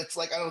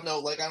like I don't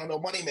know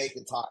money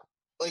making time.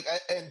 Like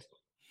and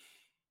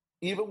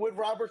even with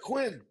Robert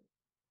Quinn,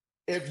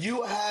 if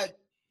you had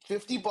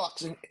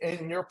 $50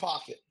 in your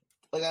pocket,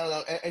 like I don't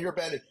know, and you're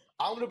betting,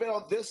 I'm going to bet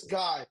on this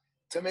guy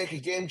to make a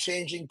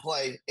game-changing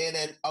play in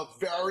a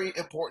very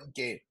important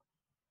game.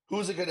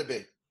 Who's it going to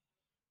be?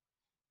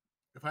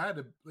 If I had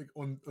to like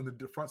on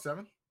the front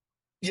seven,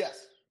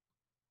 yes.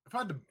 If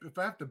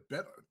I have to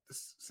bet,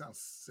 this sounds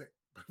sick.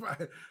 If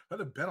I had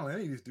to bet on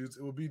any of these dudes,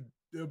 it would be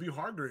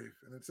Hargrave,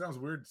 and it sounds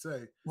weird to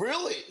say.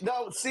 Really?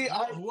 No. See,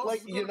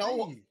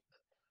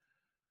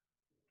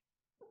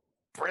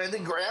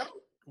 Brandon Graham.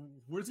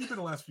 Where's he been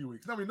the last few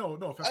weeks? I mean, no.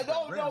 I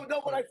don't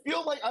know, but I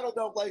feel like I don't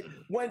know. Like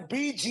when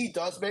BG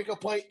does make a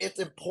play, it's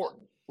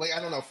important. Like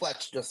I don't know,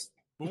 Fletch just.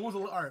 But when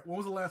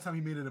was the last time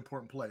he made an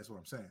important play? Is what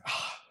I'm saying.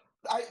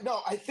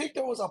 I think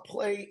there was a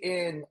play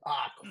in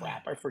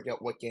crap, I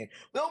forget what game.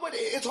 No, but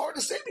it's hard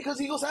to say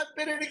because Eagles haven't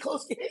been in any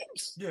close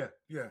games. Yeah.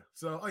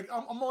 So like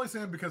I'm only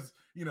saying because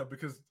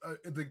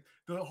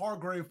the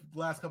Hargrave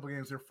last couple of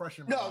games they're fresh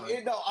in my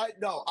mind.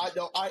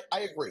 I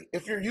agree.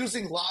 If you're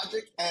using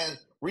logic and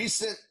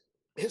recent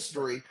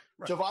history,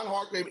 right. Javon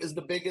Hargrave is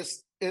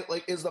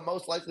is the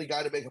most likely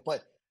guy to make a play.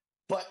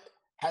 But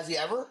has he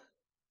ever?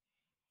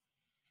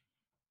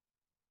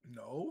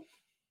 No.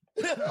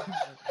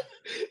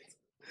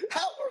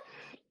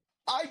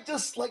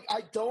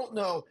 I don't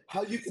know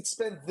how you could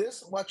spend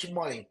this much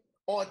money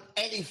on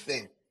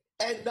anything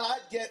and not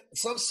get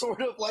some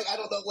sort of like I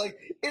don't know, like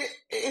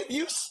if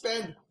you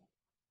spend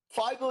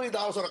 $5 million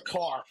on a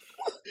car,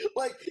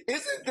 like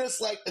isn't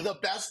this like the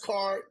best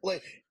car?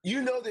 Like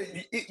you know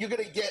that you're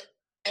gonna get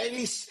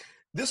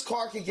this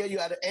car can get you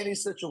out of any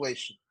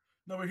situation.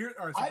 No, but here,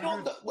 all right. So I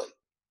don't know. Like,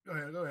 go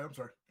ahead. I'm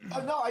sorry.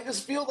 No, I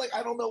just feel like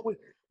I don't know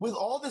with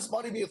all this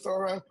money being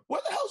thrown around.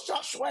 Where the hell's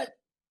Josh Sweat?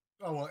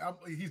 Oh well,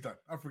 he's done.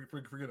 I forget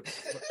about it.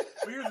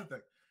 But here's the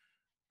thing: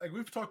 like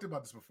we've talked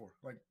about this before.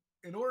 Like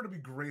in order to be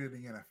great at the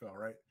NFL,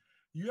 right?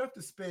 You have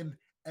to spend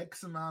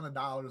X amount of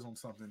dollars on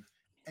something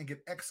and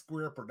get X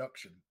square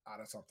production out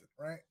of something,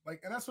 right?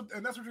 Like, and that's what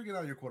you're getting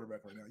out of your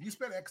quarterback right now. You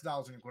spend X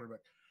dollars on your quarterback,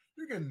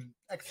 you're getting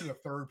X to the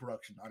third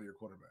production out of your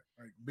quarterback,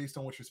 right? Based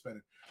on what you're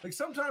spending. Like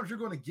sometimes you're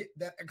going to get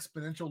that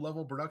exponential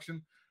level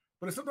production,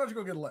 but sometimes you're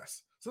going to get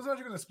less. Sometimes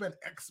you're going to spend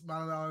X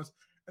amount of dollars,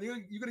 and you're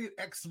going to get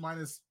X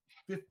minus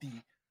 50.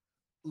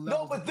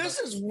 No, but this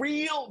is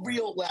real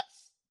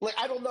less. Like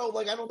I don't know,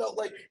 like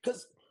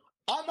because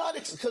I'm not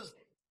because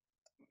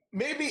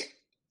maybe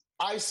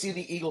I see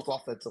the Eagles'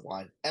 offensive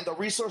line and the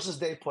resources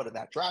they put in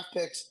that draft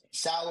picks,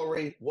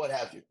 salary, what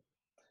have you.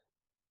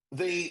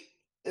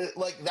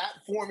 Like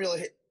that formula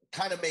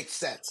kind of makes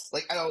sense.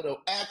 Like I don't know,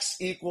 X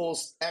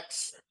equals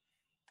X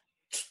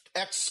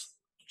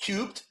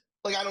cubed.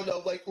 Like I don't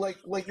know,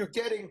 like you're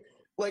getting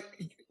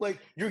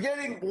like you're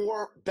getting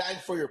more bang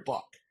for your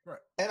buck. Right.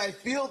 And I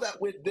feel that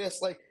with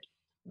this, like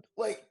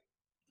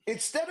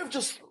instead of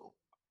just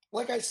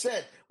like I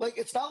said, like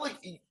it's not like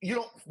you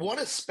don't want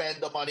to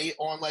spend the money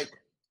on like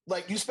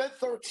you spent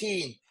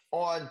 13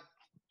 on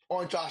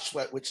Josh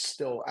Sweat, which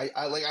still I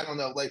don't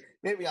know, like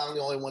maybe I'm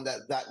the only one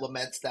that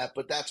laments that,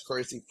 but that's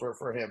crazy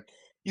for him.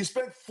 You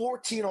spent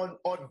 14 on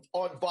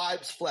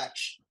Vibes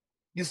Fletch.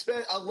 You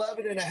spent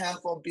 11 and a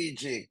half on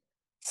BG,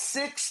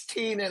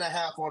 16 and a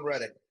half on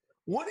Reddick.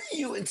 Wouldn't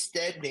you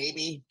instead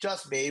maybe,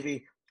 just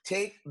maybe,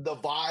 take the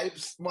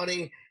Vibes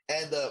money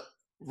and the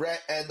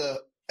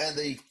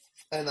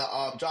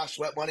Josh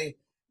Sweat money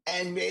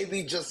and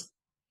maybe just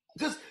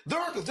there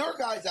are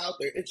guys out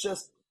there. It's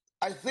just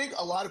I think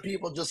a lot of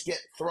people just get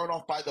thrown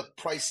off by the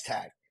price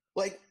tag.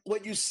 Like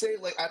when you say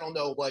like I don't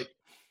know, like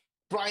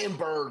Brian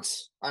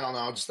Burns, I don't know,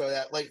 I'll just throw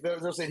that. Like they're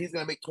saying he's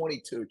going to make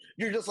 22.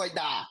 You're just like,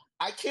 nah,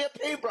 I can't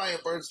pay Brian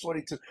Burns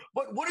 22.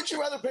 But wouldn't you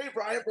rather pay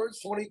Brian Burns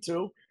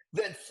 22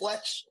 than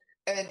Fletch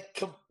and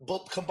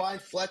combine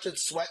Fletch and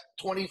Sweat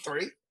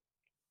 23?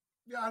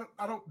 Yeah,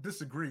 I don't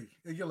disagree.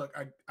 Yeah, look,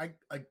 I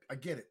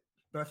get it,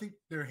 but I think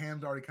their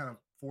hands already kind of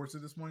forced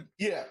at this point.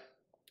 Yeah.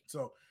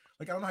 So,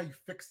 like, I don't know how you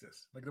fix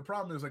this. Like, the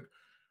problem is, like,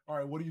 all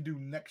right, what do you do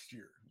next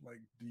year?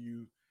 Like, do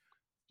you?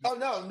 Oh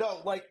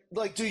no, like,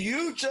 do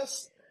you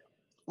just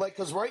like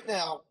because right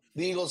now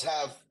the Eagles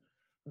have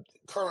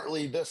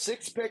currently the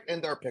 6th pick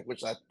and their pick,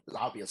 which is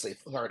obviously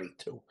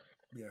 32.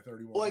 Yeah,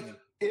 31. Like,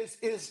 yeah.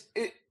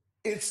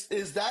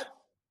 is that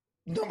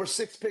number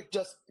 6 pick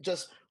just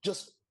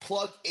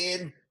plug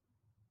in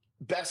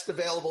best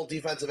available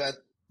defensive end?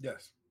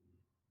 Yes.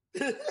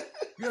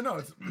 Yeah, no,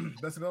 it's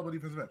best available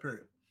defensive end.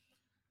 Period.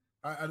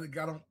 I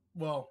don't.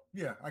 Well,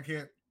 yeah, I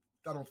can't.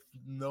 I don't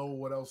know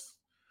what else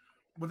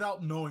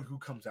without knowing who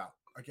comes out.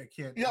 I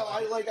can't. No,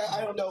 I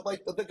don't know.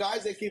 Like the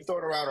guys they keep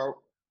throwing around are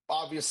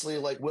obviously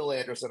like Will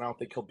Anderson. I don't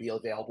think he'll be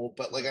available,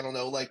 but like I don't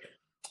know, like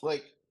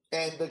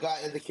and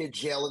the kid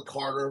Jalen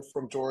Carter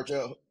from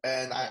Georgia,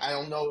 and I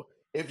don't know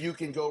if you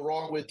can go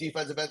wrong with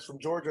defensive ends from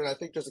Georgia. And I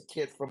think there's a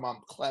kid from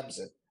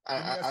Clemson.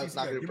 I'm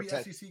not going to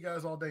pretend. Give me SEC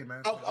guys all day,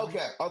 man. Oh,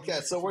 okay.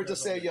 So we're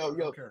just saying,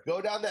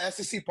 go down the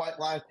SEC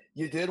pipeline.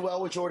 You did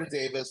well with Jordan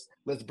Davis.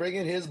 Let's bring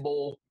in his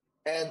bull.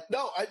 And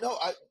but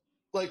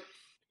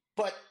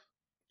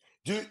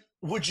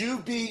would you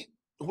be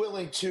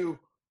willing to,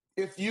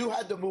 if you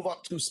had to move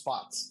up 2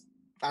 spots?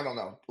 I don't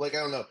know.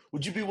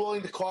 Would you be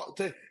willing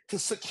to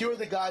secure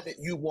the guy that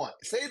you want?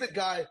 Say the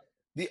guy,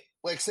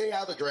 say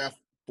how the draft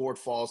board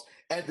falls,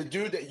 and the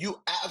dude that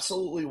you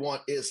absolutely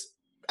want is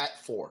at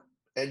 4.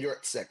 And you're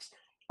at 6.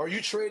 Are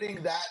you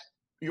trading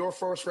your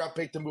first round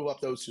pick to move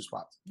up those 2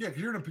 spots? Yeah,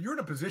 because you're in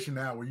a position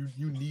now where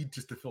you need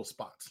just to fill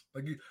spots.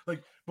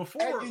 Like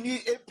before, and you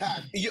need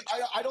impact.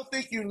 I don't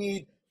think you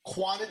need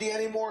quantity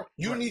anymore.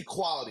 You need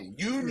quality.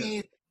 You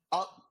need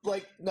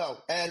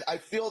And I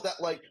feel that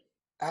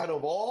out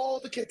of all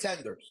the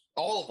contenders,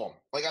 all of them,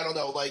 I don't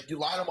know, you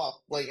line them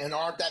up, and there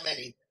aren't that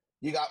many.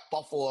 You got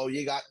Buffalo,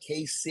 you got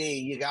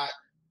KC, you got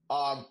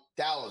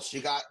Dallas, you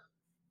got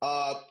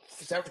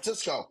San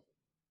Francisco.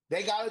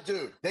 They got a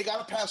dude. They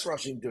got a pass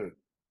rushing dude.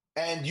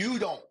 And you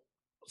don't.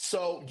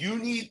 So you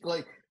need,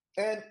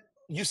 and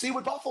you see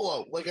with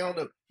Buffalo, I don't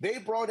know, they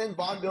brought in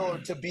Von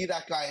Miller to be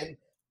that guy. And,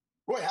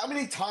 Roy, how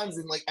many times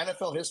in,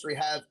 NFL history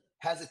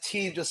has a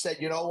team just said,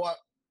 you know what,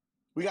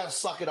 we got to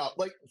suck it up?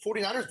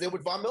 49ers did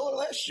with Von Miller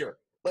last year.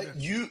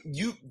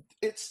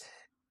 It's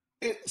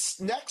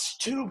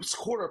next to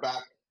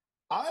quarterback.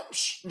 I'm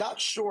not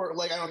sure,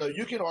 I don't know,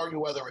 you can argue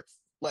whether it's,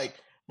 a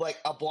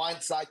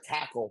blindside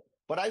tackle.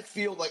 But I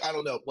feel I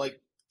don't know,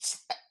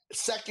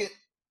 second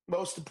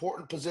most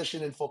important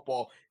position in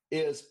football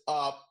is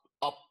an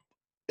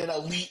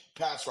elite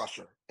pass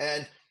rusher.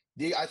 And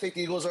I think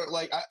the Eagles are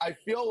I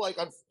feel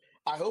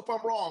I hope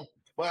I'm wrong,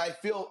 but I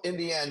feel in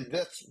the end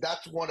that's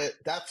what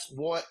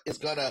is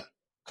gonna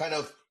kind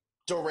of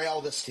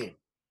derail this team.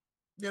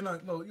 Yeah, no.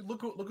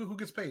 Look at who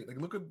gets paid.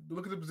 Look at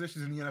the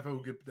positions in the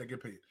NFL that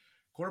get paid.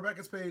 Quarterback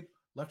gets paid,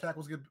 left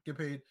tackles get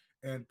paid,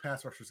 and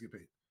pass rushers get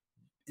paid.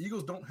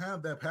 Eagles don't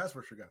have that pass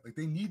rusher guy.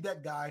 They need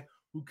that guy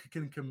who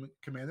can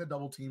command a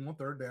double team on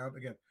 3rd down.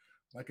 Again,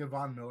 like a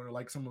Von Miller,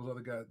 like some of those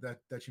other guys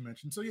that you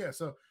mentioned. So, yeah,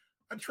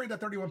 I'd trade that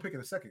 31 pick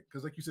in a second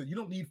because, like you said, you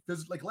don't need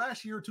physical.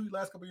 Last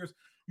couple of years,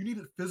 you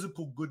needed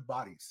physical good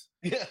bodies.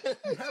 Yeah.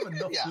 You have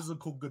enough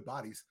physical good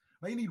bodies.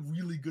 Now you need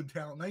really good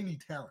talent. Now you need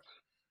talent.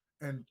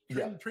 And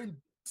trade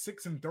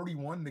 6 and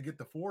 31 to get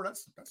the 4,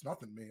 that's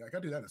nothing to me. I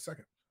do that in a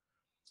second.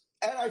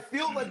 And I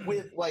feel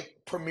with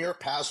premier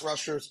pass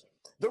rushers,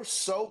 they're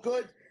so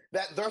good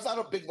that there's not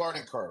a big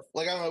learning curve.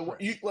 I don't know.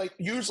 You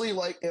usually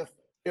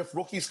if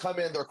rookies come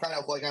in, they're kind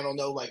of I don't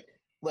know,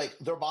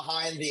 they're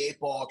behind the 8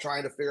 ball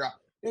trying to figure out.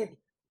 Dude,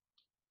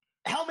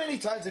 how many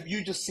times have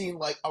you just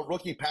seen a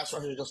rookie pass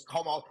rusher just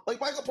come out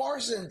Michael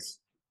Parsons?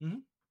 Mm-hmm.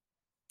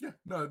 Yeah,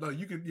 no,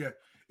 you can. Yeah,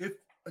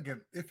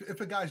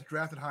 if a guy's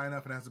drafted high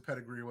enough and has a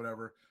pedigree or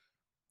whatever,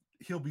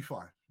 he'll be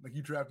fine.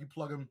 You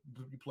plug him,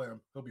 you play him,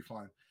 he'll be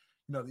fine.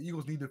 The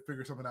Eagles need to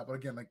figure something out. But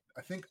again,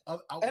 I think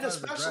and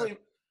especially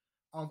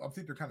I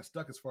think they're kind of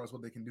stuck as far as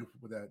what they can do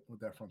with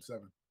that front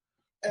seven.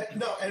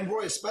 And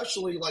Roy,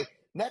 especially like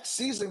next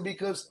season,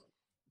 because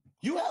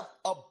you have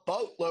a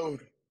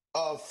boatload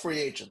of free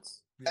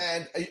agents,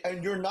 and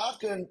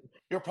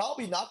you're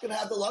probably not gonna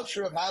have the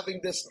luxury of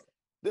having this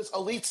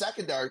elite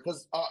secondary,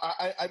 because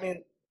I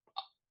mean,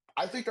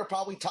 I think they're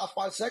probably top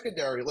 5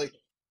 secondary. Like,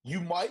 you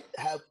might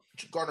have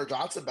Gardner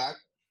Johnson back.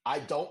 I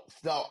don't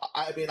know.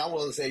 I mean, I'm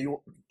willing to say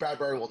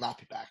Bradbury will not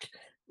be back.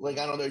 Like,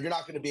 I don't know. You're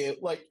not going to be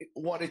like,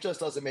 one. It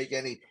just doesn't make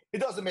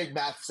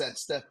math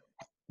sense to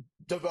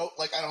devote,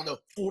 like, I don't know,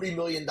 $40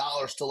 million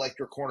to like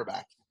your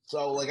cornerback.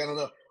 So, like, I don't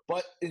know,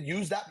 but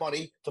use that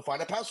money to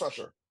find a pass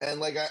rusher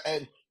and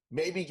and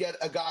maybe get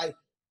a guy,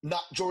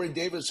 not Jordan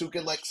Davis, who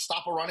can like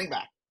stop a running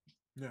back.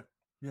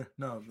 Yeah.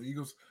 No, the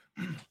Eagles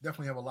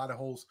definitely have a lot of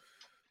holes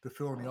to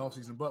fill in the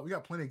offseason, but we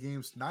got plenty of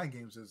games, 9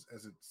 games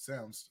as it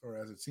sounds, or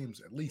as it seems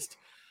at least,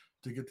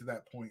 to get to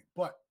that point.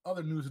 But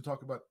other news to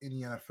talk about in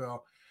the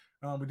NFL.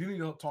 We do need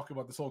to talk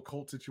about this whole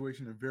Colts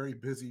situation. A very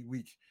busy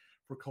week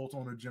for Colts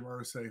owner Jim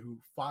Irsay, who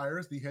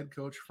fires the head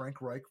coach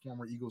Frank Reich,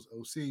 former Eagles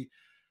OC,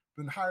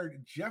 then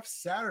hired Jeff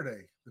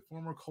Saturday, the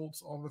former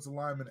Colts offensive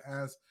lineman,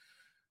 as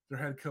their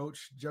head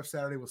coach. Jeff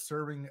Saturday was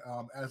serving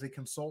as a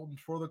consultant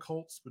for the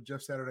Colts, but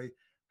Jeff Saturday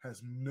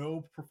has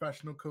no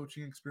professional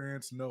coaching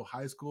experience, no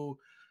high school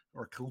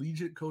or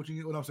collegiate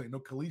coaching. What I'm saying, no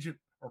collegiate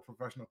or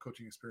professional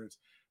coaching experience.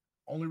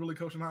 Only really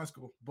coached in high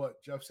school.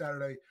 But Jeff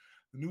Saturday,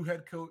 the new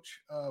head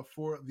coach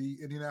for the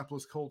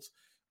Indianapolis Colts,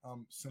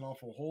 sent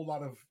off a whole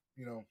lot of,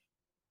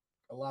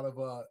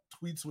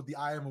 tweets with the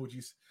eye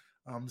emojis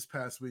this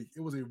past week.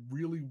 It was a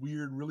really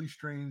weird, really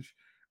strange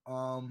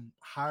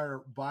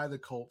hire by the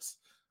Colts.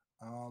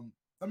 I'll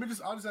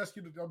just ask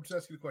you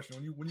the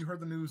question. When you heard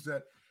the news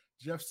that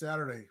Jeff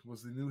Saturday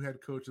was the new head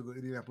coach of the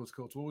Indianapolis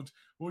Colts, what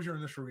was your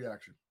initial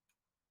reaction?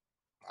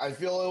 I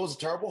feel it was a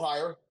terrible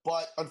hire,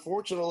 but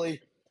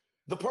unfortunately,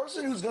 the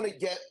person who's going to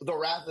get the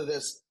wrath of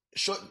this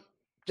shouldn't.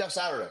 Jeff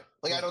Saturday.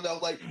 Like, I don't know.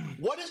 Like,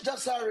 what is Jeff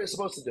Saturday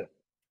supposed to do?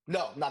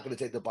 No, I'm not going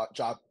to take the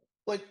job.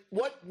 Like,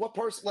 what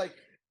person? Like,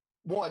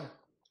 one,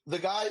 the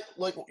guy.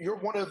 Like, you're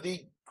one of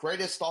the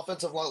greatest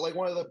offensive line, like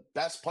one of the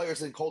best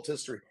players in Colts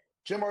history.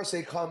 Jim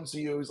Irsay comes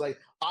to you. He's like,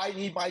 I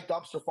need my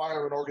dumpster fire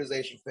of an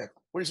organization fixed.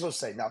 What are you supposed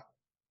to say? No.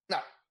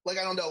 Like,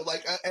 I don't know.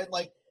 Like, and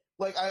like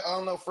I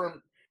don't know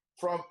from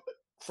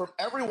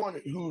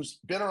everyone who's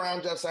been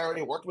around Jeff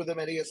Saturday, worked with him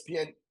at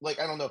ESPN. Like,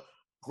 I don't know,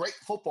 great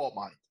football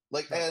mind.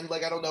 Like, and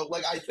like, I don't know.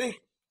 Like, I think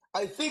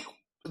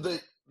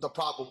the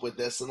problem with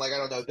this, and like, I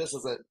don't know, this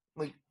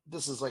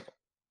is like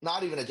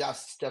not even a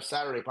Jeff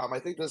Saturday problem.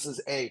 I think this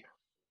is a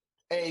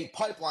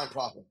pipeline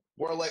problem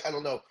where, like, I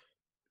don't know,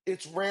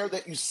 it's rare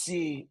that you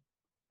see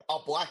a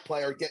black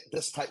player get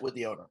this tight with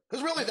the owner,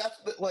 because really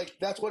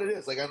that's what it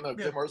is. Like, I don't know,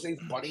 Jim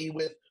Irsay's buddy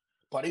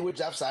with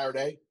Jeff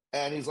Saturday,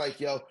 and he's like,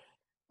 yo,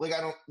 like,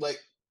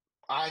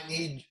 I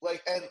need,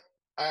 like, and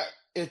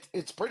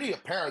it's pretty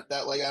apparent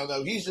that, like, I don't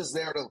know, he's just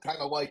there to kind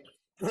of like,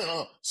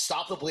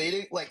 stop the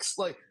bleeding, like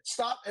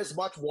stop as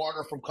much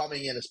water from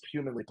coming in as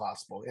humanly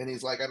possible. And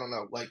he's like, I don't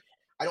know, like,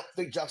 I don't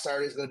think Jeff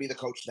Saturday is going to be the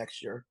coach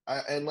next year.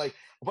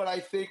 But I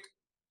think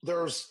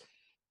there's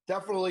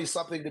definitely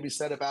something to be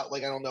said about,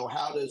 like, I don't know,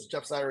 how is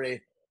Jeff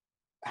Saturday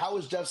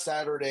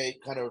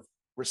kind of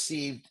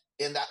received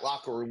in that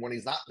locker room when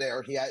he's not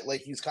there?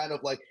 He's kind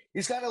of like,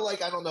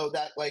 I don't know,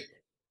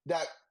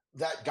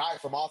 that guy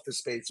from Office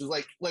Space who's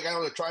like, I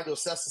don't know, trying to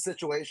assess the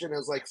situation,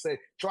 is like, say,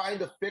 trying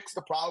to fix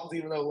the problems,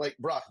 even though, like,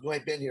 bruh, you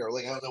ain't been here.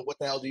 Like, I don't know, what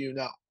the hell do you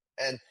know?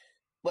 And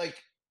like,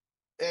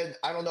 and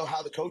I don't know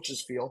how the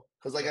coaches feel,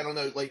 because, like, I don't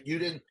know, like, you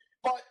didn't,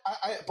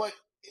 but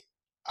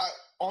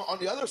on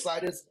the other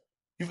side is,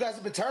 you guys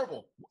have been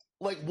terrible.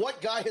 Like,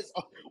 what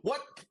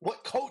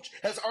coach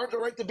has earned the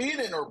right to be an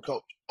interim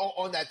coach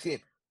on that team?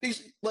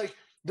 They're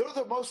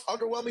the most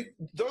underwhelming,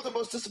 they're the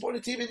most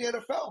disappointing team in the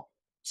NFL.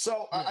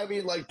 So, I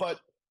mean, like, but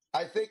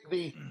I think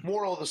the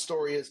moral of the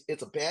story is,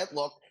 it's a bad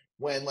look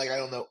when, like, I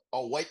don't know,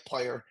 a white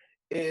player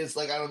is,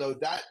 like, I don't know,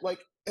 that, like,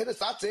 and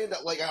it's not saying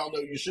that, like, I don't know,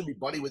 you should be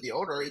buddy with the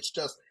owner. It's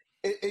just,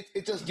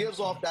 it just gives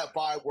off that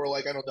vibe where,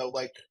 like, I don't know,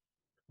 like,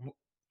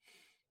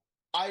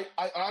 I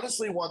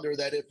honestly wonder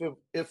that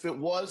if it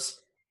was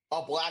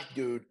a black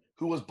dude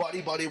who was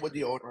buddy with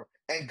the owner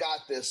and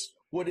got this,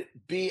 would it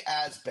be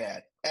as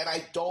bad? And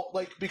I don't,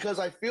 like, because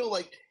I feel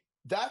like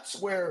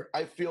that's where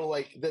I feel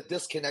like the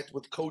disconnect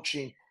with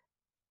coaching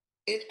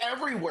in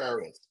everywhere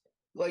is.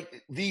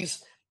 Like, there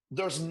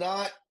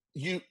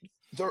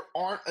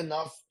aren't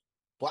enough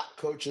black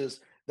coaches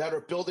that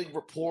are building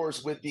rapport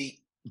with the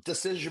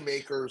decision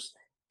makers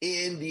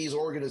in these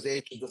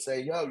organizations to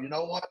say, yo, you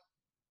know what?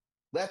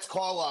 Let's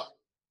call up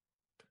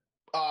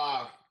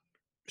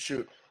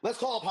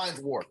Hines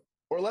Ward,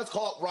 or let's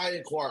call up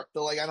Ryan Clark.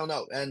 They're like, I don't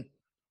know. And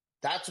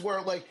that's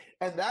where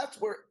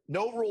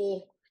no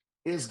rule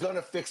is going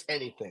to fix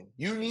anything.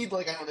 You need,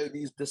 like, I don't know,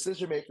 these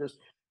decision makers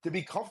to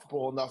be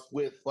comfortable enough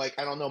with, like,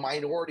 I don't know,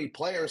 minority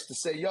players to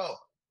say, yo,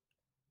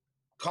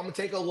 come and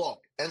take a look.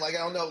 And, like, I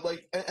don't know,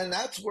 like, and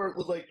that's where,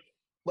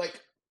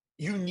 like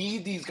you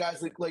need these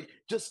guys, like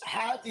just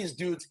have these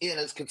dudes in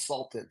as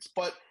consultants.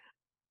 But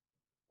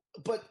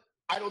but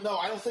I don't know.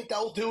 I don't think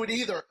that'll do it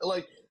either.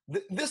 Like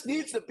this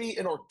needs to be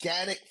an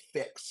organic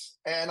fix.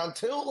 And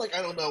until like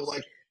I don't know,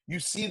 like you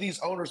see these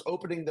owners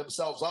opening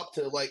themselves up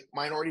to like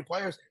minority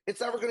players,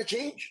 it's never going to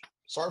change.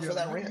 Sorry for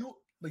that rant.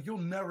 You will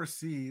never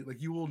see. I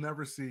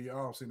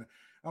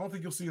don't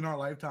think you'll see in our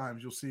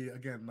lifetimes. You'll see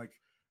again like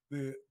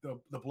the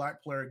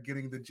black player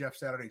getting the Jeff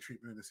Saturday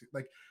treatment this year.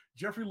 Like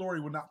Jeffrey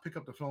Lurie would not pick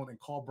up the phone and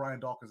call Brian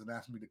Dawkins and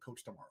ask me to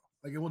coach tomorrow.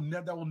 Like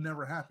that will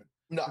never happen.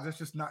 No,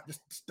 that's not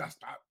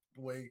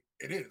the way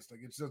it is. Like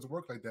it just doesn't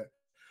work like that.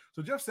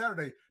 So Jeff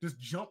Saturday just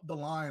jumped the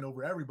line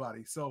over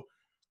everybody. So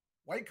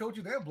white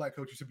coaches and black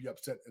coaches should be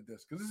upset at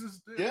this because this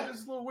is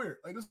a little weird.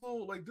 Like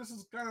this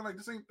is kind of like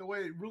this ain't the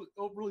way it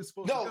really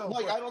supposed to go. No,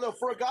 like I don't know,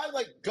 for a guy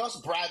like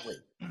Gus Bradley,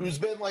 who's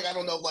been like I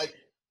don't know, like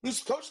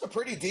who's coached a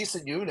pretty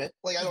decent unit.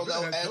 Like I don't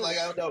know, and like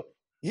I don't know,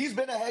 he's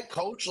been a head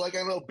coach. Like I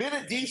don't know, been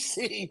a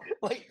DC.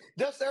 Like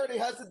Jeff Saturday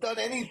hasn't done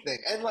anything,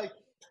 and like.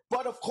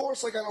 But of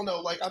course, like I don't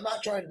know, like I'm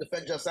not trying to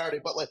defend Jeff Saturday,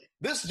 but like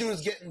this dude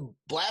is getting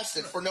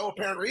blasted for no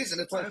apparent reason.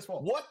 It's like,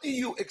 what do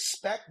you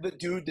expect the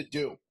dude to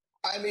do?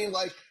 I mean,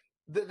 like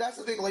that's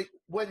the thing. Like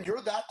when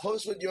you're that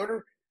close with the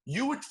owner,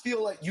 you would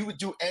feel like you would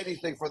do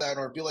anything for that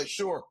owner. Be like,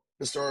 sure,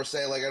 Mr.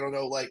 Irsay, like I don't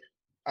know, like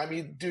I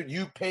mean, dude,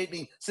 you paid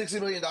me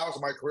 $60 million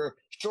in my career.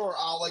 Sure,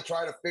 I'll like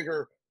try to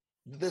figure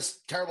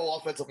this terrible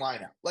offensive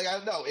line out. Like I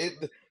don't know,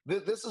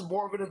 this is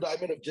more of an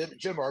indictment of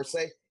Jim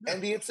Irsay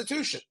and the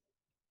institution.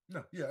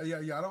 No, yeah.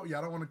 I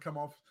don't want to come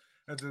off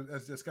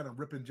as just kind of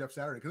ripping Jeff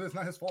Saturday because it's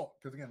not his fault.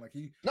 Because again, like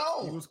he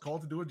was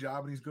called to do a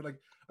job and he's good. Like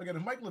again,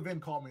 if Mike Levin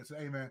called me and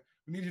said, "Hey man,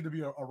 we need you to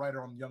be a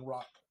writer on Young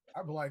Rock,"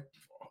 I'd be like,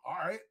 "All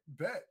right,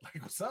 bet."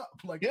 Like, what's up?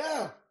 Like,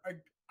 yeah,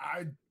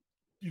 I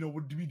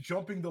would be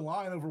jumping the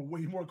line over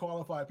way more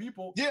qualified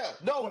people. Yeah,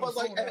 no, but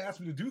like, asked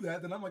me to do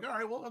that, then I'm like, all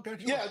right, well, okay.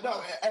 Sure. Yeah,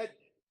 no,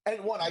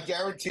 and one, I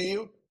guarantee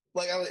you,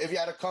 like, if you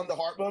had a come to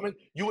heart moment,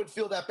 you wouldn't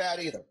feel that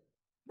bad either.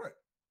 Right.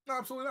 No,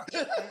 absolutely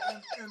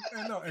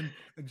not. and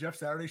Jeff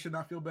Saturday should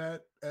not feel bad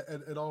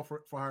at all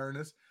for hiring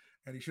this,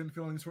 and he shouldn't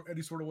feel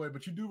any sort of way.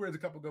 But you do raise a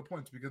couple of good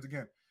points because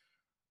again,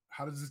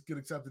 how does this get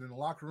accepted in the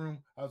locker room?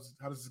 How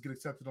does this get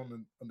accepted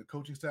on the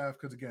coaching staff?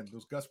 Because again,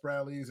 those Gus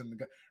Bradleys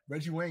and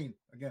Reggie Wayne,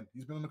 again,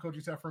 he's been on the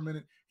coaching staff for a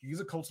minute. He's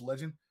a Colts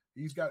legend.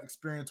 He's got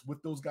experience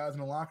with those guys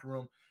in the locker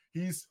room.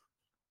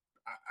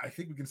 I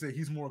think we can say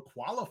he's more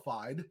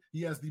qualified.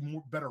 He has the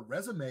better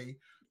resume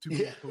to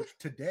be a coach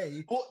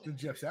today than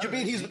Jeff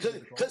Saturday. You mean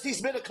because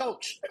he's been a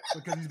coach?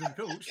 Because he's been a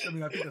coach. I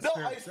mean, I think that's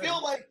fair to say.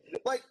 Feel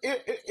like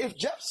if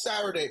Jeff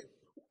Saturday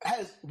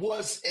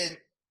was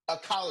a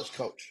college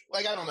coach,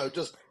 like I don't know,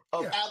 just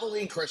of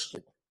Abilene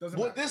Christian,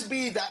 would this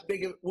be that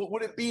big?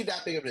 Would it be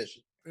that big of an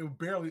issue? It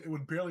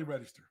would barely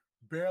register.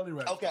 Barely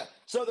register. Okay,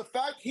 so the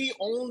fact he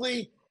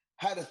only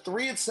had a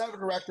 3-7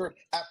 record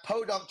at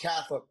Podunk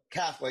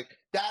Catholic.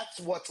 That's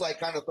what's like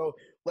kind of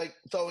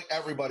throwing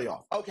everybody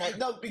off. Okay,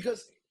 no,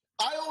 because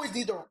I always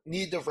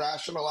need to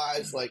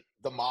rationalize like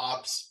the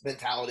mob's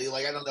mentality.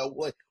 Like I don't know,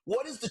 like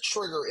what is the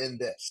trigger in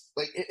this?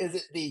 Like is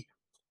it the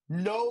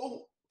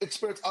no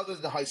experience other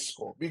than high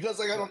school? Because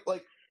like I don't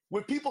like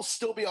would people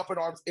still be up in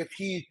arms if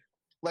he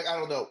like I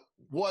don't know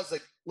was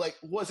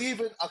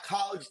even a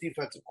college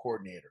defensive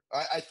coordinator?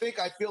 I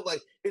feel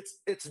like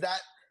it's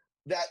that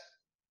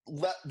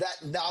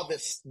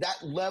novice, that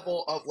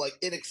level of like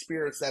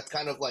inexperience that's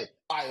kind of like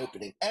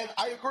eye-opening. And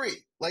I agree.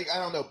 Like, I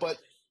don't know, but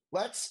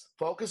let's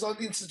focus on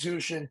the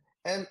institution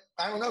and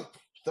I don't know,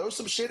 throw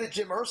some shit at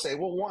Jim Irsay.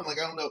 Well, one, like,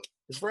 I don't know,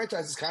 this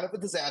franchise is kind of a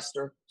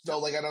disaster. So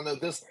like, I don't know,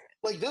 this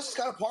is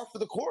kind of par for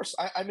the course.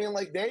 I mean,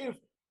 like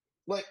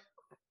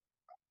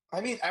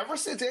ever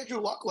since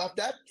Andrew Luck left,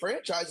 that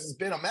franchise has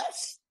been a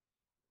mess.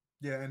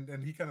 Yeah.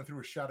 And he kind of threw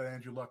a shot at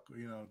Andrew Luck,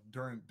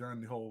 during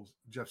the whole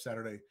Jeff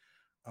Saturday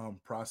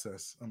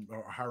process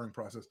or hiring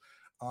process.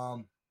 I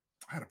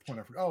had a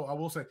point. I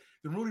will say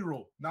the Rooney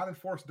Rule not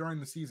enforced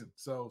during the season,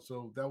 so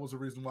that was a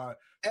reason why.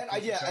 And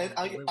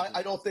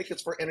I don't think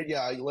it's for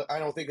I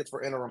don't think it's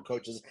for interim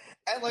coaches,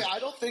 and like I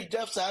don't think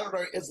Jeff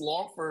Saturday is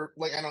long for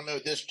like I don't know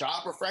this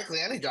job or frankly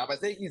any job. I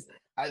think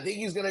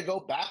he's gonna go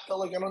back to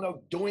like I don't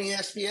know doing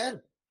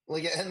ESPN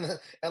like and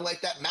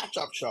like that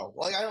matchup show.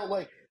 Like I don't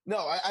like no.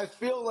 I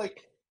feel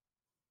like.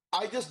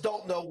 I just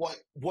don't know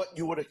what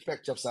you would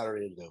expect Jeff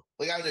Saturday to do.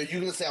 Like I don't know,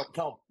 you're gonna say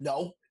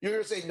no. You're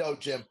gonna say no,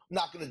 Jim. I'm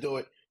not gonna do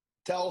it.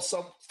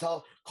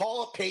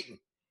 Call up Peyton.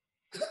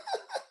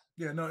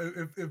 Yeah, no.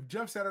 If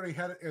Jeff Saturday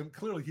had it, and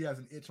clearly he has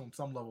an itch on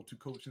some level to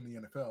coach in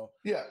the NFL,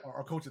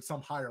 or coach at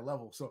some higher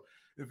level. So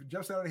if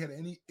Jeff Saturday had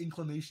any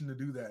inclination to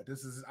do that,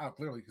 this is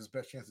clearly his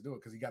best chance to do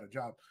it because he got a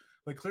job.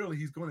 Like clearly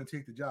he's going to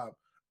take the job.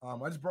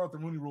 I just brought up the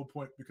Rooney Rule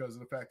point because of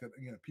the fact that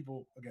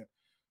people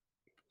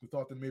who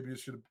thought that maybe it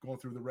should have gone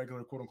through the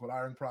regular quote-unquote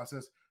hiring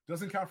process.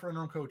 Doesn't count for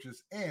interim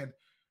coaches. And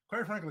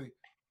quite frankly,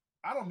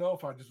 I don't know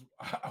if I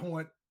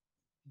want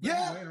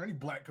Reggie Wayne or any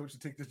black coach to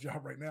take this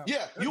job right now.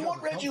 Yeah, you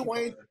want Reggie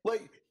Wayne.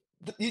 Like,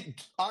 do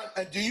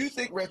you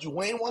think Reggie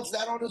Wayne wants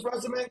that on his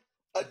resume?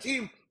 A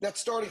team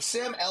that's starting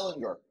Sam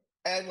Ehlinger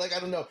and like, I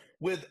don't know,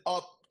 with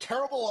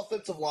terrible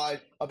offensive line,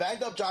 a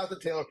banged up Jonathan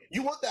Taylor.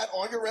 You want that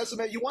on your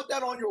resume? You want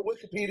that on your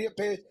Wikipedia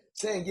page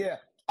saying, yeah,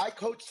 I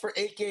coached for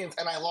 8 games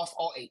and I lost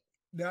all 8.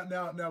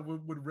 Now,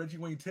 would Reggie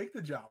Wayne take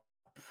the job?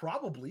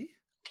 Probably,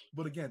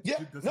 but again,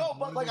 yeah, no,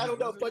 but like I don't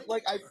know, but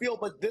like I feel,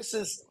 but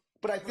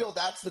I feel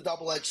that's the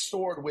double-edged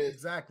sword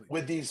with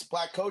these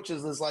black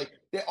coaches is like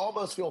they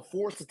almost feel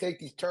forced to take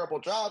these terrible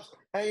jobs.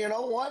 And you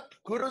know what?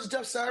 Kudos to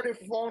Jeff Saturday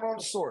for falling on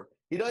the sword.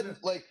 He doesn't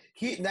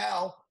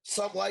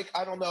some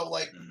I don't know,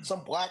 like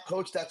some black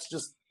coach that's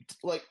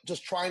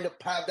just trying to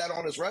have that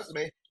on his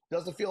resume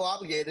doesn't feel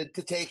obligated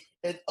to take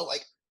it.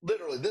 Like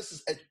literally, this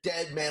is a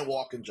dead man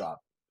walking job.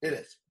 It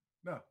is.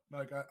 No,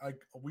 like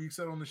we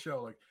said on the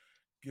show, like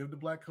give the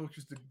black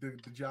coaches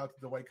the job that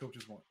the white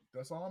coaches want.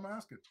 That's all I'm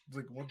asking. It's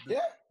like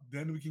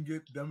then we can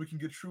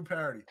get true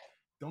parity.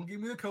 Don't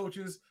give me the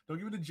coaches. Don't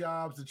give me the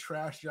jobs, the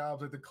trash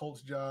jobs like the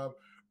Colts job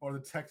or the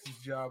Texas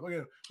job.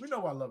 Again, we know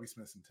why Lovie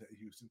Smith's in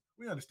Houston.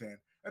 We understand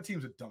that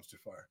team's a dumpster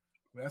fire.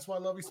 That's why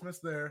Lovie Smith's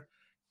there.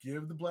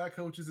 Give the black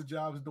coaches the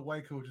jobs that the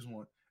white coaches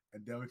want,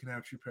 and then we can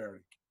have true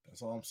parity.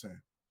 That's all I'm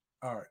saying.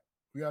 All right,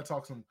 we gotta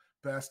talk some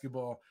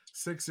basketball.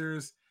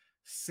 Sixers.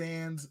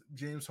 Sans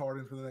James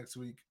Harden for the next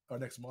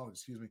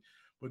month,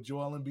 but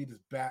Joel Embiid is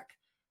back.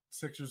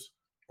 Sixers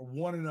are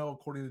 1-0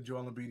 according to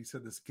Joel Embiid. He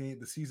said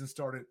the season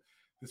started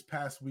this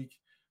past week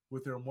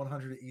with their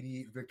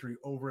 188 victory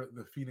over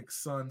the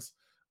Phoenix Suns.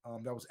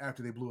 That was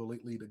after they blew a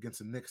late lead against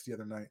the Knicks the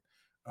other night.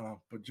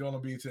 But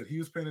Joel Embiid said he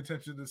was paying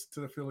attention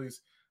to the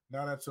Phillies.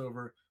 Now that's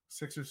over.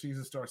 Sixers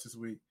season starts this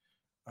week.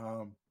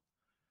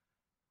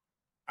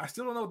 I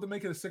still don't know what to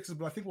make of the Sixers,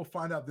 but I think we'll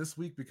find out this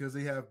week because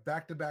they have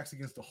back-to-backs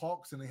against the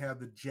Hawks and they have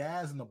the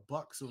Jazz and the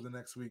Bucks over the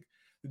next week.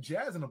 The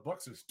Jazz and the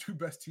Bucks are the 2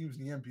 best teams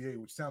in the NBA,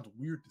 which sounds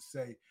weird to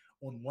say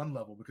on one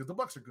level because the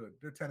Bucks are good.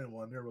 They're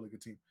 10-1. They're a really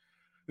good team.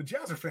 The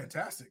Jazz are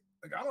fantastic.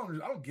 Like I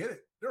don't get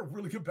it. They're a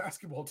really good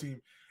basketball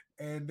team,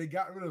 and they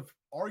got rid of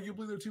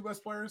arguably their 2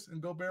 best players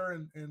in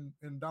Gobert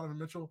and Donovan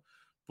Mitchell,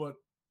 but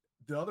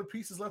the other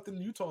pieces left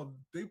in Utah,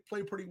 they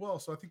play pretty well.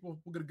 So I think we'll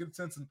get a good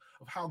sense of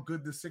how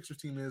good this Sixers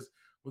team is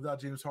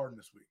without James Harden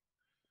this week.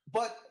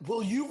 But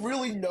will you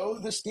really know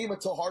this team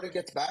until Harden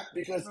gets back?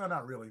 Because no,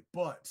 not really.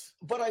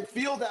 But I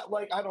feel that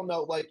I don't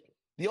know.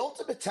 The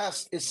ultimate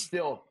test is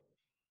still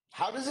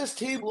how does this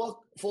team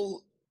look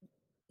full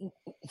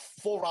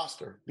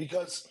roster?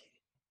 Because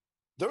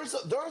there's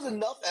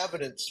enough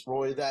evidence,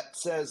 Roy, that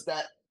says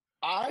that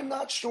I'm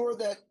not sure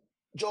that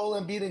Joel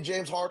Embiid and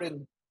James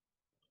Harden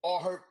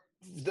are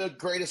the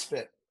greatest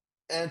fit.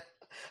 And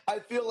I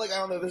feel like, I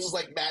don't know, this is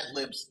like Mad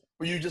Libs,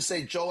 where you just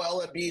say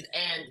Joel Embiid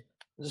and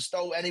just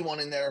throw anyone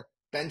in there.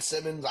 Ben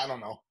Simmons, I don't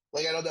know.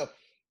 I don't know.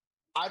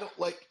 I don't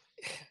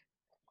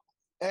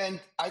and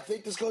I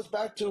think this goes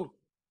back to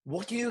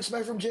what can you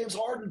expect from James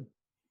Harden?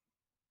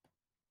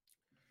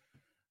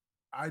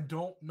 I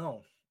don't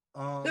know.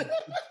 I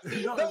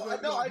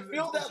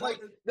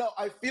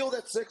feel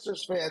that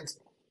Sixers fans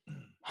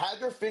had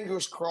their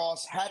fingers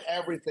crossed, had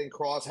everything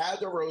crossed, had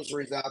their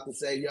rosaries out to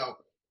say, yo,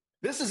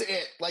 this is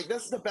it.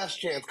 This is the best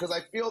chance. Because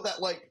I feel that,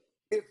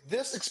 if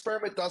this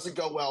experiment doesn't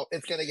go well,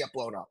 it's going to get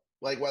blown up.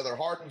 Whether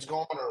Harden's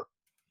gone or,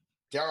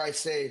 dare I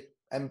say,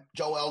 and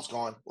Joel's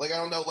gone. I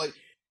don't know.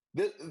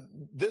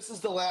 This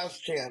is the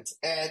last chance.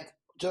 And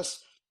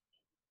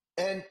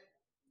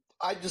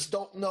I just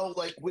don't know,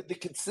 with the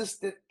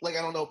consistent, I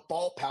don't know,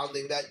 ball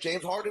pounding that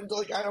James Harden's,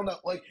 I don't know.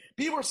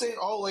 People are saying,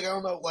 oh, I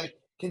don't know,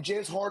 can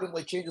James Harden,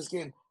 change his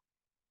game?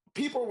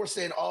 People were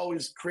saying, oh,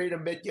 he's create a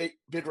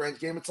mid-range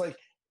game. It's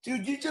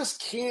dude, you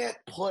just can't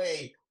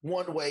play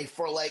one way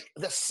for,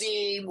 the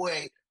same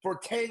way for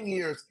 10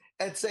 years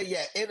and say,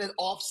 yeah, in an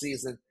off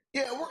season,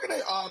 yeah, we're going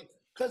to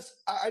because,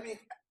 I mean,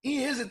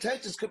 his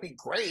intentions could be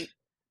great,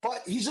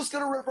 but he's just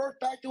going to revert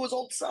back to his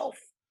old self.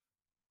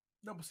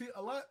 No, but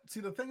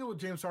the thing with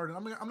James Harden, I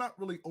mean, I'm not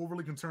really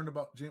overly concerned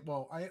about James.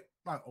 Well,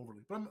 not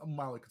overly, but I'm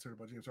mildly concerned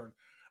about James Harden.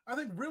 I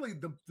think really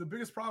the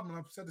biggest problem, and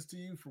I've said this to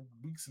you for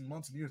weeks and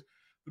months and years,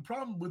 the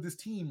problem with this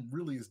team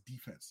really is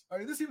defense. I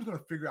mean, this team's going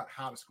to figure out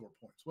how to score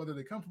points, whether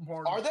they come from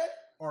Harden. Are they?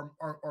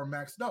 Or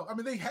Max. No, I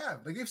mean, they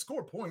have. They've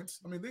scored points.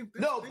 I mean,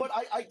 but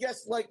I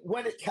guess,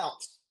 when it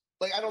counts.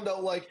 I don't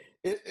know,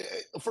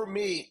 for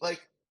me,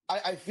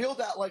 I feel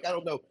that, I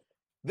don't know,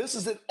 this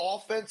is an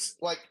offense,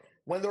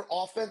 when their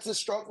offense is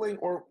struggling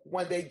or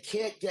when they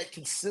can't get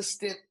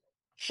consistent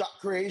shot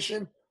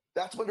creation,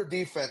 that's when their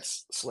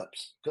defense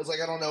slips. Because,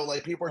 I don't know,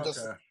 people are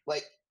just,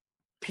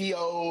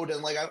 PO'd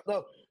and, I don't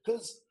know.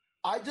 Because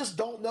I just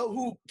don't know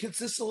who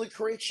consistently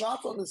creates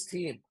shots on this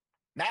team.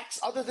 Max,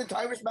 other than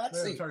Tyrese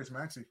Maxey. Yeah, Tyrese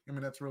Maxey. I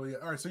mean, that's really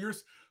it. All right, so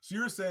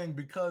you're saying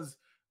because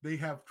they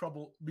have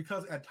trouble,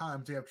 because at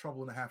times they have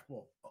trouble in the half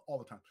court, all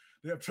the time.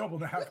 They have trouble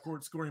in the half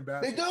court scoring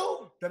baskets. They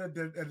do. That at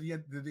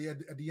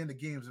the end of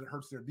games, it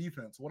hurts their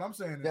defense. What I'm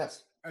saying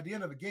is, at the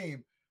end of the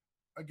game,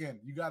 again,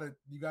 you gotta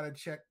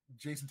check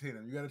Jason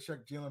Tatum, you gotta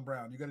check Jaylen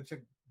Brown, you gotta check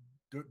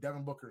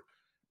Devin Booker,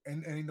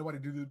 and ain't nobody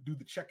do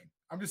the checking.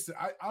 I'm just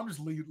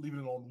leaving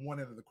it on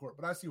one end of the court,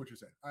 but I see what you're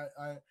saying.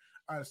 I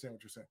understand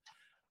what you're saying,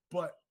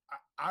 but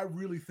I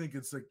really think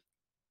it's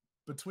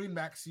between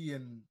Maxey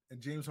and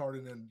James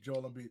Harden and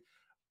Joel Embiid,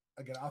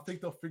 again, I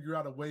think they'll figure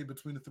out a way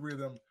between the three of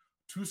them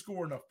to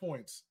score enough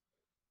points.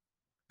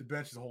 The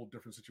bench is a whole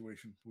different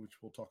situation, which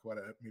we'll talk about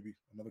at maybe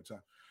another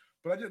time.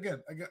 But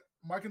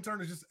my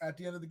concern is just at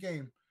the end of the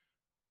game,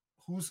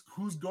 who's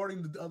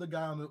guarding the other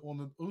guy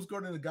who's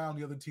guarding the guy on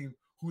the other team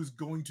who is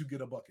going to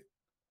get a bucket?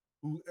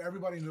 Who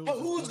everybody knows. But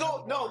who's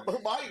going? No,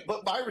 but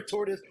my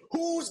retort is,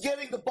 who's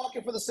getting the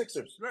bucket for the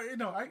Sixers? Right?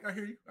 No, I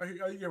hear you.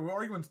 Yeah, we're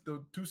arguing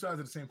the two sides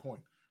of the same coin.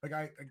 Like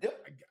I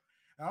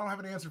don't have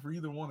an answer for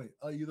either one,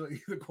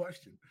 either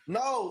question.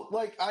 No,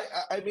 like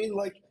I mean,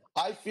 like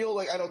I feel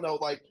like I don't know,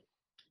 like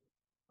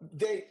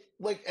they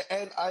like,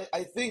 and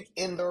I think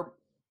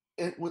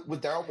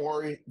with Daryl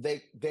Morey,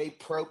 they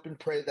probed and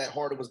prayed that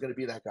Harden was going to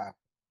be that guy.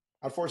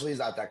 Unfortunately, he's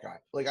not that guy.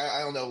 Like I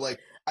don't know. Like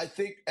I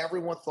think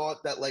everyone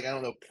thought that, like, I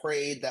don't know,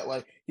 prayed that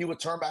like he would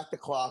turn back the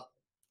clock.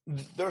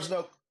 There's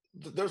no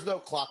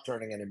clock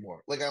turning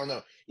anymore. Like I don't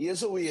know. He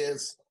is who he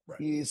is. Right.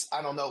 He's,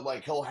 I don't know,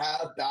 like he'll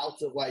have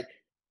bouts of like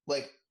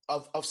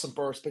of some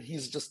bursts, but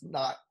he's just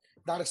not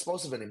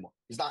explosive anymore.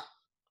 He's not.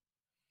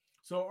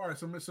 So all right.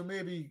 So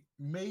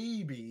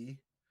maybe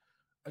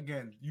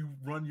again, you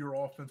run your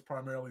offense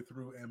primarily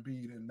through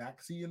Embiid and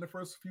Maxey in the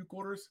first few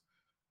quarters,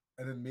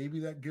 and then maybe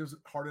that gives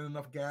Harden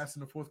enough gas in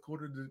the fourth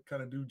quarter to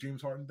kind of do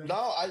James Harden thing.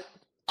 No,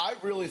 I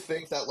really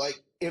think that,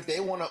 like, if they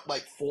want to,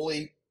 like,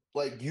 fully,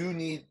 like, you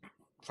need,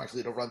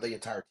 frankly, to run the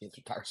entire team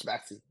through Tyrese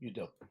Maxey. You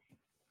do.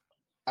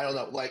 I don't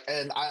know, like,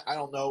 and I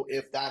don't know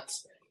if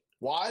that's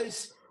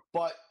wise,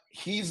 but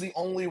he's the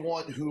only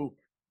one who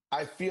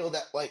I feel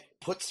that, like,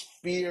 puts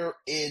fear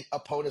in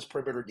opponents'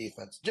 perimeter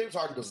defense. James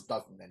Harden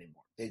doesn't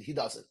anymore. He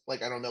doesn't.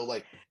 Like, I don't know,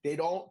 like, they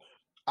don't.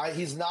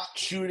 He's not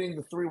shooting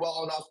the three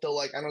well enough to,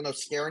 like, I don't know,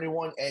 scare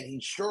anyone, and he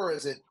sure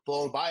isn't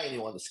blown by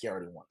anyone to scare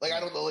anyone. Like, I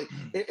don't know, like,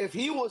 if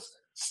he was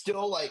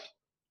still, like,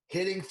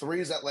 hitting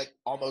threes at, like,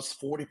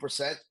 almost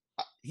 40%,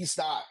 he's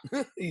not.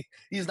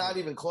 He's not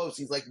even close.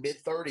 He's, like,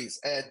 mid-30s,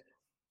 and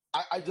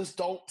I just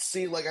don't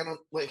see, like,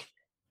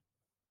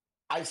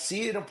 I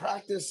see it in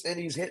practice, and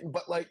he's hitting,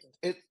 but, like,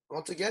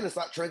 once again, it's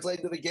not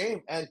translating to the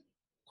game, and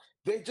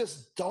they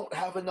just don't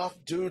have enough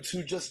dudes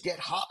who just get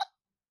hot.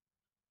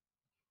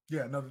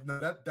 Yeah, no,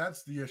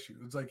 that's the issue.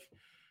 It's like,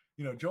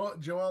 you know,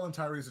 Joel and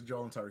Tyrese and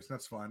Joel and Tyrese,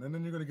 that's fine. And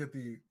then you're going to get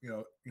the,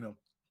 you know,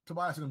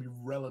 Tobias is going to be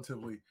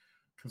relatively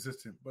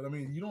consistent. But, I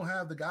mean, you don't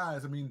have the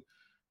guys. I mean,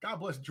 God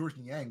bless George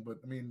Niang, but,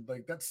 I mean,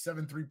 like, that's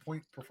 7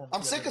 3-point performance.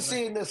 I'm sick of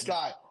seeing this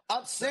guy.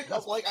 I'm sick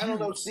of, like, I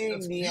don't know, seeing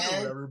Niang.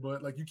 Whatever,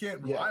 but, like, you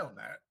can't rely on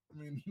that. I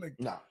mean, like,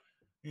 no.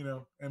 You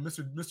know, and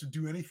Mr.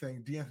 Do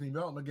Anything, D'Anthony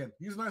Melton, again,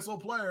 he's a nice little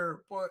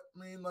player, but,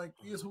 I mean, like,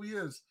 he is who he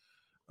is.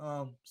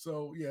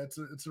 So, yeah, it's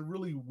a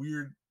really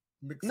weird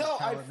mix. No,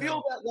 I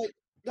feel that,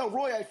 like,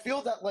 Roy, I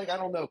feel that, like, I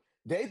don't know,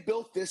 they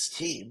built this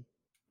team,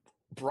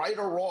 right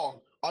or wrong,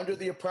 under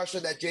the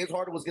impression that James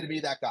Harden was going to be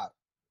that guy.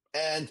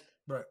 And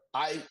right.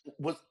 I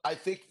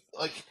think,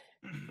 like,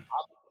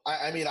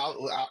 I mean,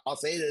 I'll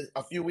say it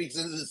a few weeks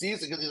into the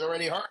season because he's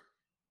already hurt.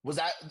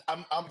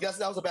 I'm guessing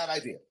that was a bad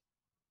idea.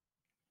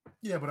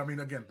 Yeah, but I mean,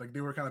 again, like,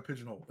 they were kind of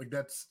pigeonholed. Like,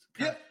 that's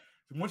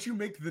once you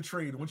made the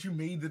trade,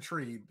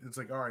 it's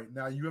like, all right,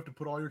 now you have to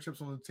put all your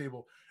chips on the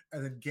table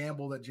and then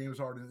gamble that James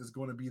Harden is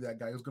going to be that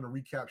guy who's going to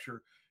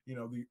recapture, you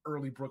know, the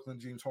early Brooklyn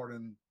James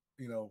Harden,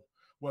 you know,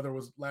 whether it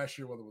was last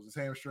year, whether it was his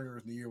hamstring or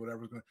his knee or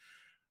whatever.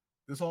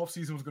 This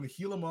offseason was going to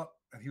heal him up,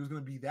 and he was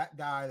going to be that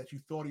guy that you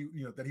thought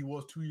that he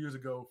was 2 years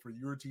ago for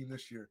your team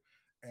this year.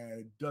 And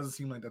it doesn't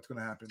seem like that's going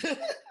to happen.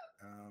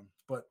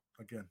 But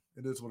again,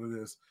 it is what it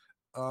is.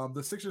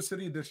 The Sixers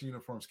City Edition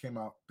uniforms came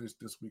out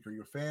this week. Are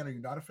you a fan? Are you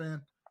not a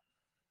fan?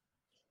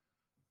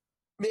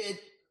 Mid.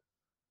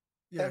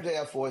 Yeah.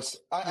 MJF voice.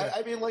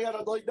 I mean, like, I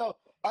don't like, no.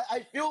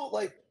 I feel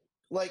like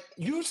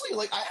usually,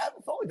 like, I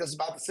haven't felt like this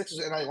about the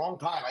Sixers in a long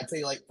time. I'd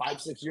say like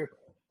 5-6 years.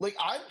 Like,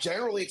 I'm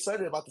generally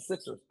excited about the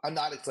Sixers. I'm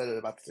not excited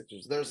about the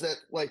Sixers. There's that,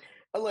 like,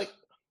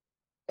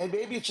 and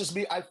maybe it's just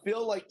me. I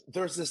feel like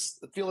there's this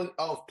feeling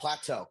of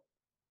plateau.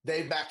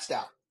 They've maxed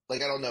out.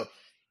 Like, I don't know.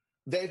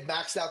 They've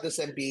maxed out this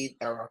Embiid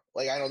era.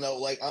 Like, I don't know,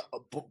 like,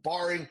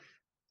 barring,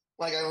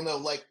 like, I don't know,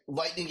 like,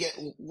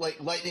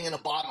 lightning in a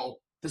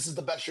bottle. This is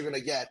the best you're going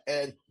to get.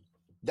 And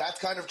that's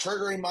kind of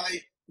triggering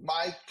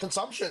my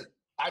consumption.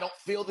 I don't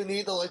feel the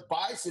need to, like,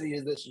 buy City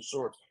Edition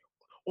shorts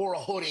or a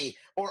hoodie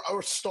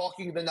or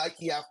stalking the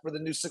Nike app for the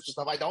new Sixers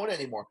stuff. I don't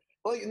anymore.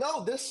 Like,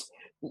 no,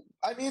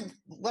 I mean,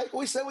 like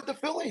we said with the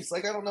Phillies,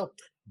 like, I don't know,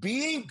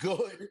 being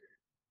good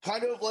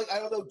kind of, like, I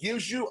don't know,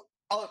 gives you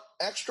an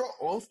extra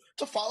oomph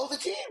to follow the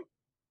team.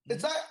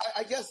 It's not,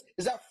 I guess,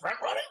 is that front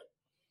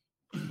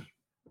running?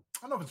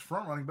 I don't know if it's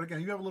front running, but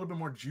again, you have a little bit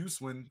more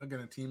juice when, again,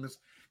 a team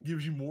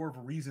gives you more of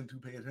a reason to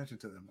pay attention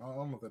to them. I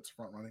don't know if that's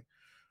front running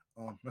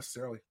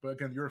necessarily, but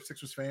again, you're a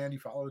Sixers fan, you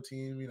follow the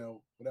team, you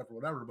know,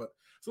 whatever. But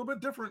it's a little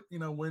bit different, you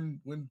know,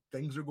 when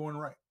things are going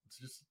right. It's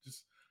just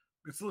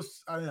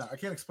I don't know, I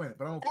can't explain it,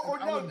 but I don't.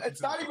 No,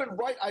 it's not even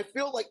right. I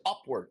feel like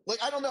upward.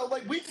 Like, I don't know.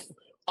 Like,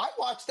 I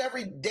watched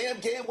every damn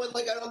game when,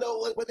 like, I don't know,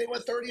 like, when they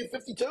went 30 and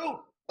 52.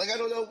 Like, I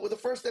don't know, with the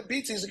first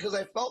Embiid season, because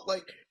I felt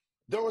like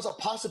there was a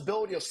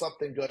possibility of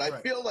something good.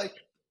 I feel like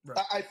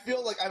I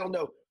feel like I don't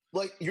know,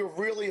 like you're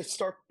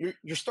starting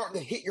to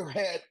hit your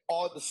head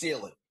on the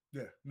ceiling.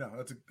 Yeah, no,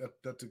 that's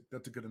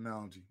a good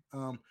analogy.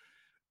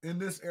 In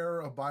this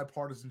era of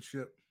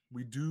bipartisanship,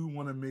 we do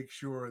want to make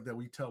sure that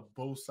we tell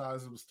both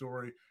sides of the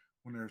story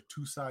when there are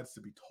two sides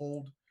to be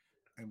told.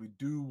 And we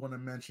do want to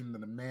mention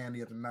that a man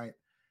the other night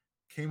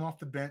came off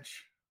the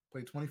bench,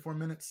 played 24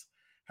 minutes,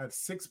 had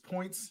 6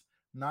 points,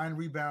 9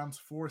 rebounds,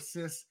 4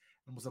 assists,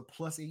 and was a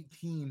plus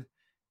 18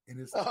 in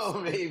his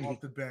off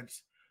the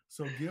bench.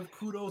 So give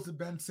kudos to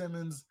Ben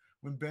Simmons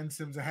when Ben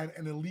Simmons had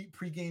an elite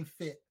pregame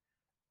fit.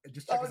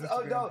 Just check his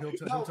Instagram.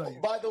 He'll tell you.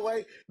 By the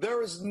way,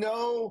 there is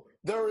no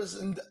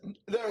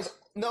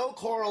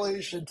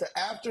correlation to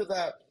after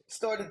that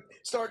started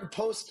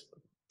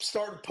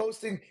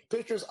posting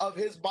pictures of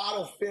his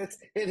bottle fits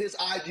in his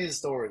IG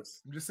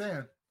stories. I'm just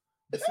saying.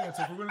 So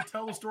if we're going to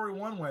tell the story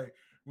one way,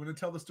 we're going to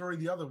tell the story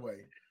the other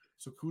way.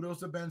 So kudos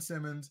to Ben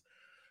Simmons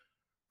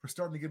for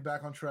starting to get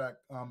back on track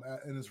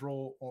in his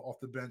role off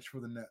the bench for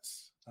the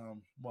Nets.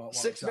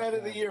 Sixth man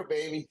of the year,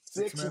 baby.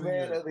 Sixth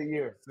man of the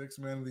year. Sixth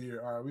man of the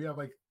year. All right, we have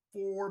like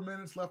 4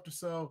 minutes left or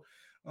so.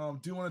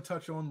 Do want to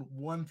touch on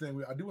one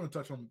thing. I do want to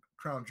touch on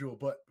Crown Jewel,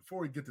 but before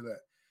we get to that,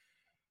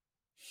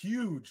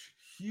 huge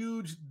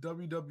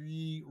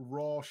WWE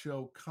Raw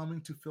show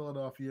coming to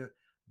Philadelphia.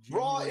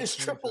 Raw is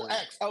triple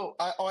X.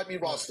 I mean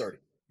Raw's 30.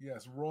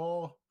 Yes,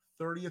 Raw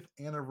 30th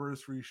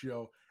anniversary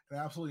show, an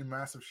absolutely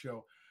massive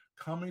show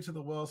coming to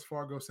the Wells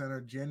Fargo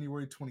Center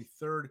January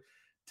 23rd.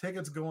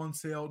 Tickets go on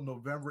sale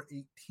November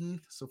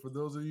 18th. So for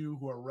those of you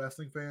who are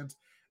wrestling fans,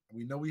 and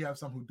we know we have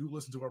some who do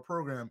listen to our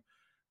program,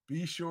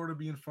 be sure to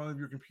be in front of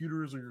your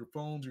computers or your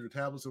phones or your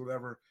tablets or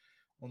whatever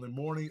on the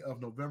morning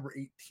of November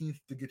 18th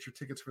to get your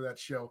tickets for that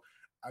show.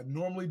 I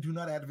normally do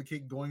not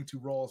advocate going to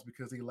Raws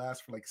because they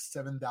last for like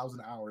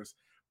 7,000 hours,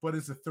 but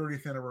it's the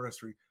 30th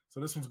anniversary. So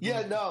this one's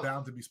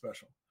bound to be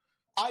special.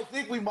 I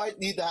think we might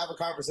need to have a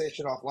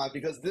conversation offline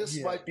because this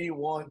might be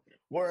one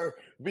where,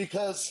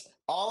 because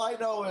all I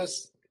know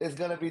is it's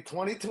going to be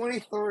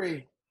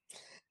 2023.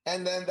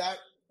 And then that,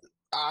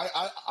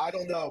 I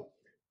don't know.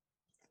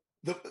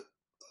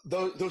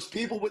 Those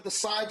people with the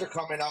signs are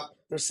coming up.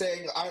 They're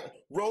saying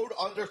road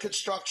under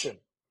construction.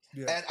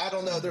 Yeah. And I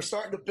don't know. They're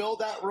starting to build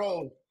that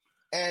road.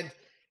 And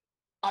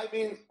I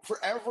mean, for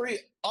every,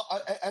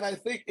 and I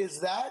think,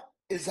 is that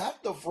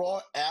the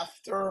Raw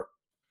after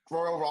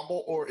Royal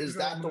Rumble, or is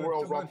that the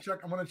Royal Rumble?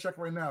 I'm gonna check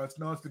right now. It's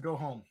the go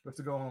home. That's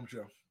the go home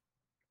show.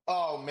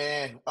 Oh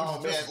man.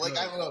 Like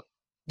I don't know.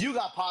 You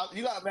got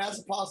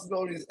massive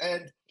possibilities,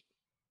 and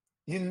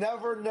you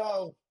never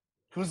know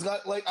who's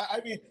got. Like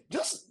I mean,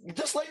 just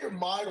let your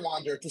mind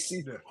wander to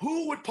see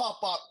who would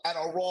pop up at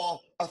a Raw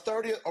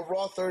 30,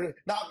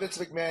 not Vince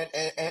McMahon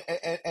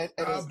and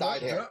his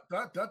dyed hair.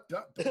 Don't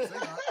say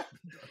that.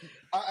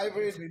 I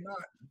mean,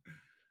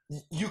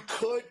 you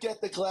could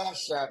get the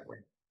Glass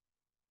Shattering.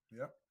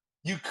 Yep.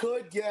 You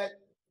could get,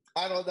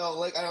 another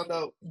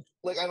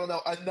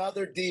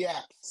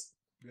DX.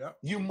 Yep.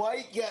 You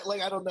might get,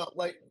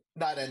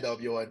 not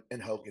NWO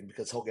and Hogan,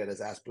 because Hogan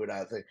has ass booed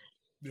out of thing.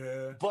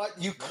 Yeah. But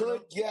you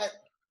could get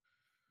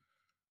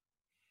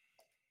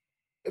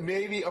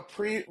maybe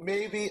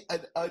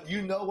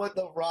you know what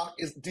The Rock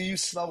is. Do you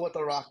smell what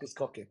The Rock is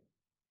cooking?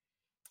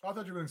 I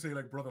thought you were going to say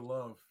like Brother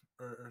Love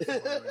or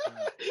something like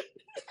that.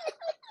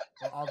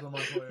 Or Aldo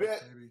Montoya,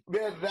 maybe.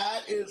 Man,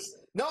 that is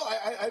no.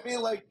 I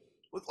mean,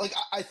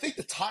 I think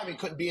the timing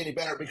couldn't be any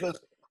better, because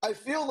I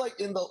feel like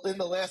in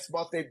the last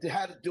month they've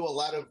had to do a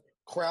lot of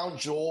Crown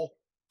Jewel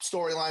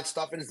storyline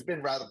stuff, and it's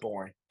been rather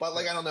boring. But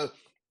I don't know.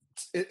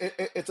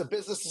 It's a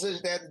business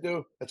decision they had to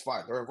do. It's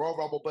fine. They're in Royal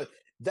Rumble, but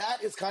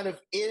that is kind of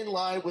in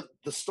line with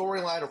the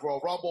storyline of Royal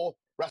Rumble,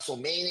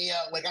 WrestleMania.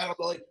 I don't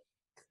know.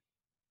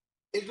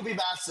 It could be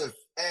massive,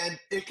 and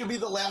it could be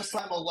the last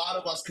time a lot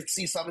of us could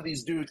see some of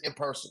these dudes in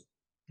person.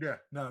 Yeah,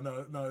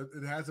 no.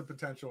 It has a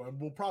potential, and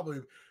we'll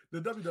probably,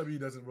 the WWE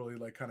doesn't really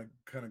kind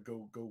of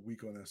go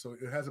weak on this, so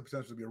it has a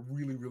potential to be a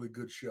really, really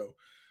good show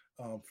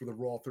for the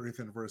Raw 30th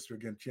anniversary.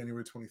 Again,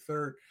 January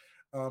 23rd.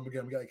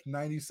 Again, we got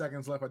 90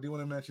 seconds left. I do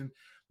want to mention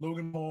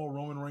Logan Paul,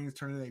 Roman Reigns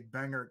turned in a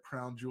banger at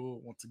Crown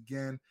Jewel once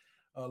again.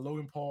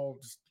 Logan Paul,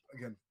 just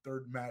again,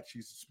 third match,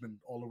 he's just been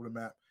all over the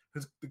map.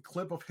 The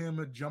clip of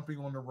him jumping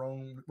on the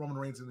Roman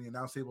Reigns in the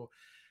announce table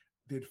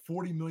did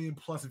 40 million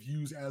plus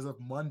views as of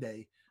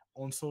Monday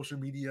on social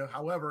media.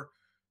 However,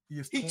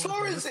 he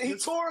tore his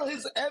MCL. Tore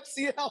his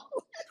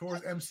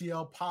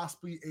MCL,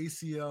 possibly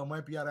ACL,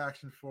 might be out of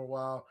action for a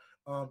while.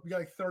 We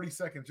got 30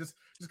 seconds. Just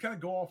kind of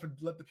go off and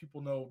let the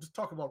people know. Just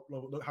talk about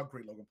how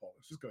great Logan Paul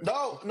is. Just go ahead.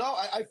 No.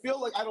 I feel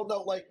like, I don't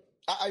know.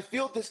 I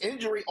feel this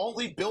injury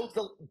only builds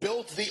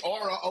the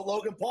aura of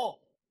Logan Paul.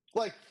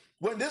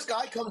 When this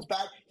guy comes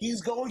back,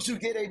 he's going to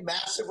get a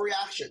massive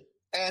reaction.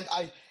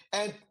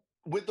 And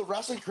with the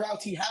wrestling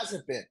crowds, he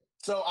hasn't been.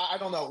 So I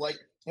don't know. I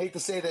hate to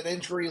say that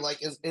injury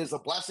is a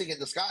blessing in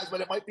disguise,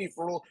 but it might be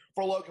for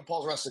Logan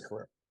Paul's wrestling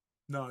career.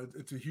 No,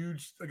 it's a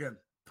huge, again,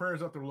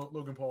 prayers up to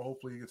Logan Paul.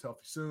 Hopefully he gets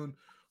healthy soon.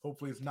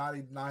 Hopefully it's not a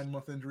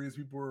 9-month injury as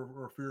people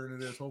are fearing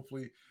it is.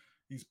 Hopefully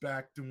he's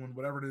back doing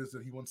whatever it is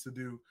that he wants to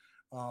do,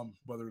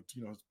 whether it's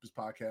his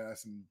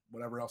podcast and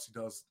whatever else he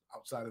does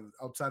outside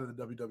of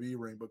the WWE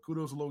ring. But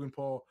kudos to Logan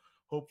Paul.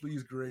 Hopefully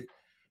he's great.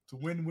 It's a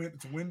win.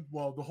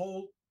 Well, the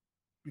whole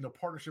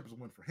partnership is a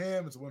win for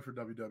him. It's a win for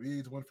WWE.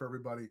 It's a win for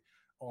everybody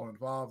all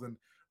involved. And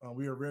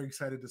we are very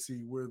excited to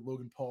see where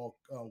Logan Paul,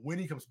 when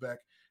he comes back,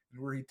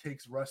 and where he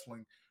takes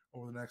wrestling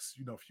over the next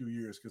few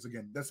years. Because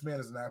again, this man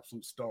is an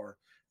absolute star.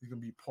 He's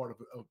going to be part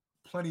of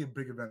plenty of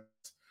big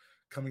events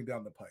coming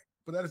down the pike.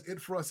 But that is it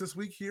for us this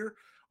week here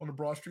on the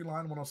Broad Street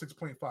Line,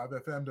 106.5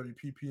 FM,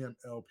 WPPM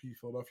LP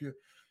Philadelphia.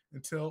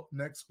 Until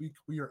next week,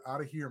 we are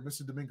out of here.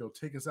 Mr. Domingo,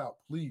 take us out,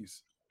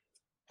 please.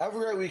 Have a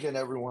great weekend,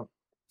 everyone.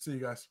 See you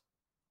guys.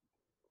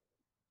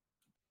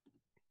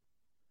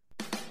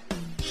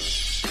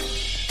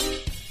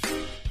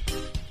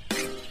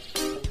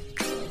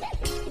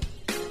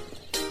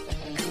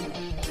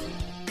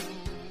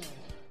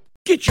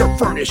 Get your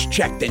furnace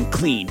checked and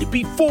cleaned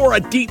before a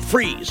deep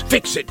freeze.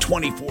 Fix It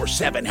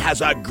 24/7 has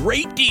a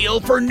great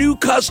deal for new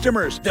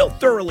customers. They'll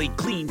thoroughly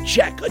clean,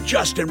 check,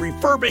 adjust, and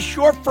refurbish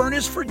your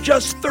furnace for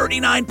just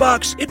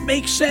 $39. It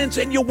makes sense,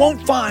 and you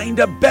won't find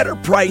a better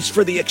price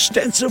for the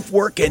extensive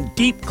work and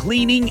deep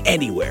cleaning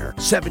anywhere.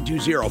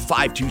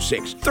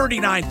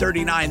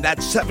 720-526-3939.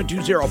 That's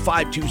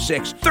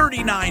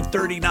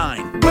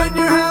 720-526-3939. When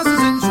your house is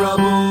in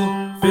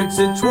trouble, Fix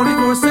It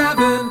 24/7.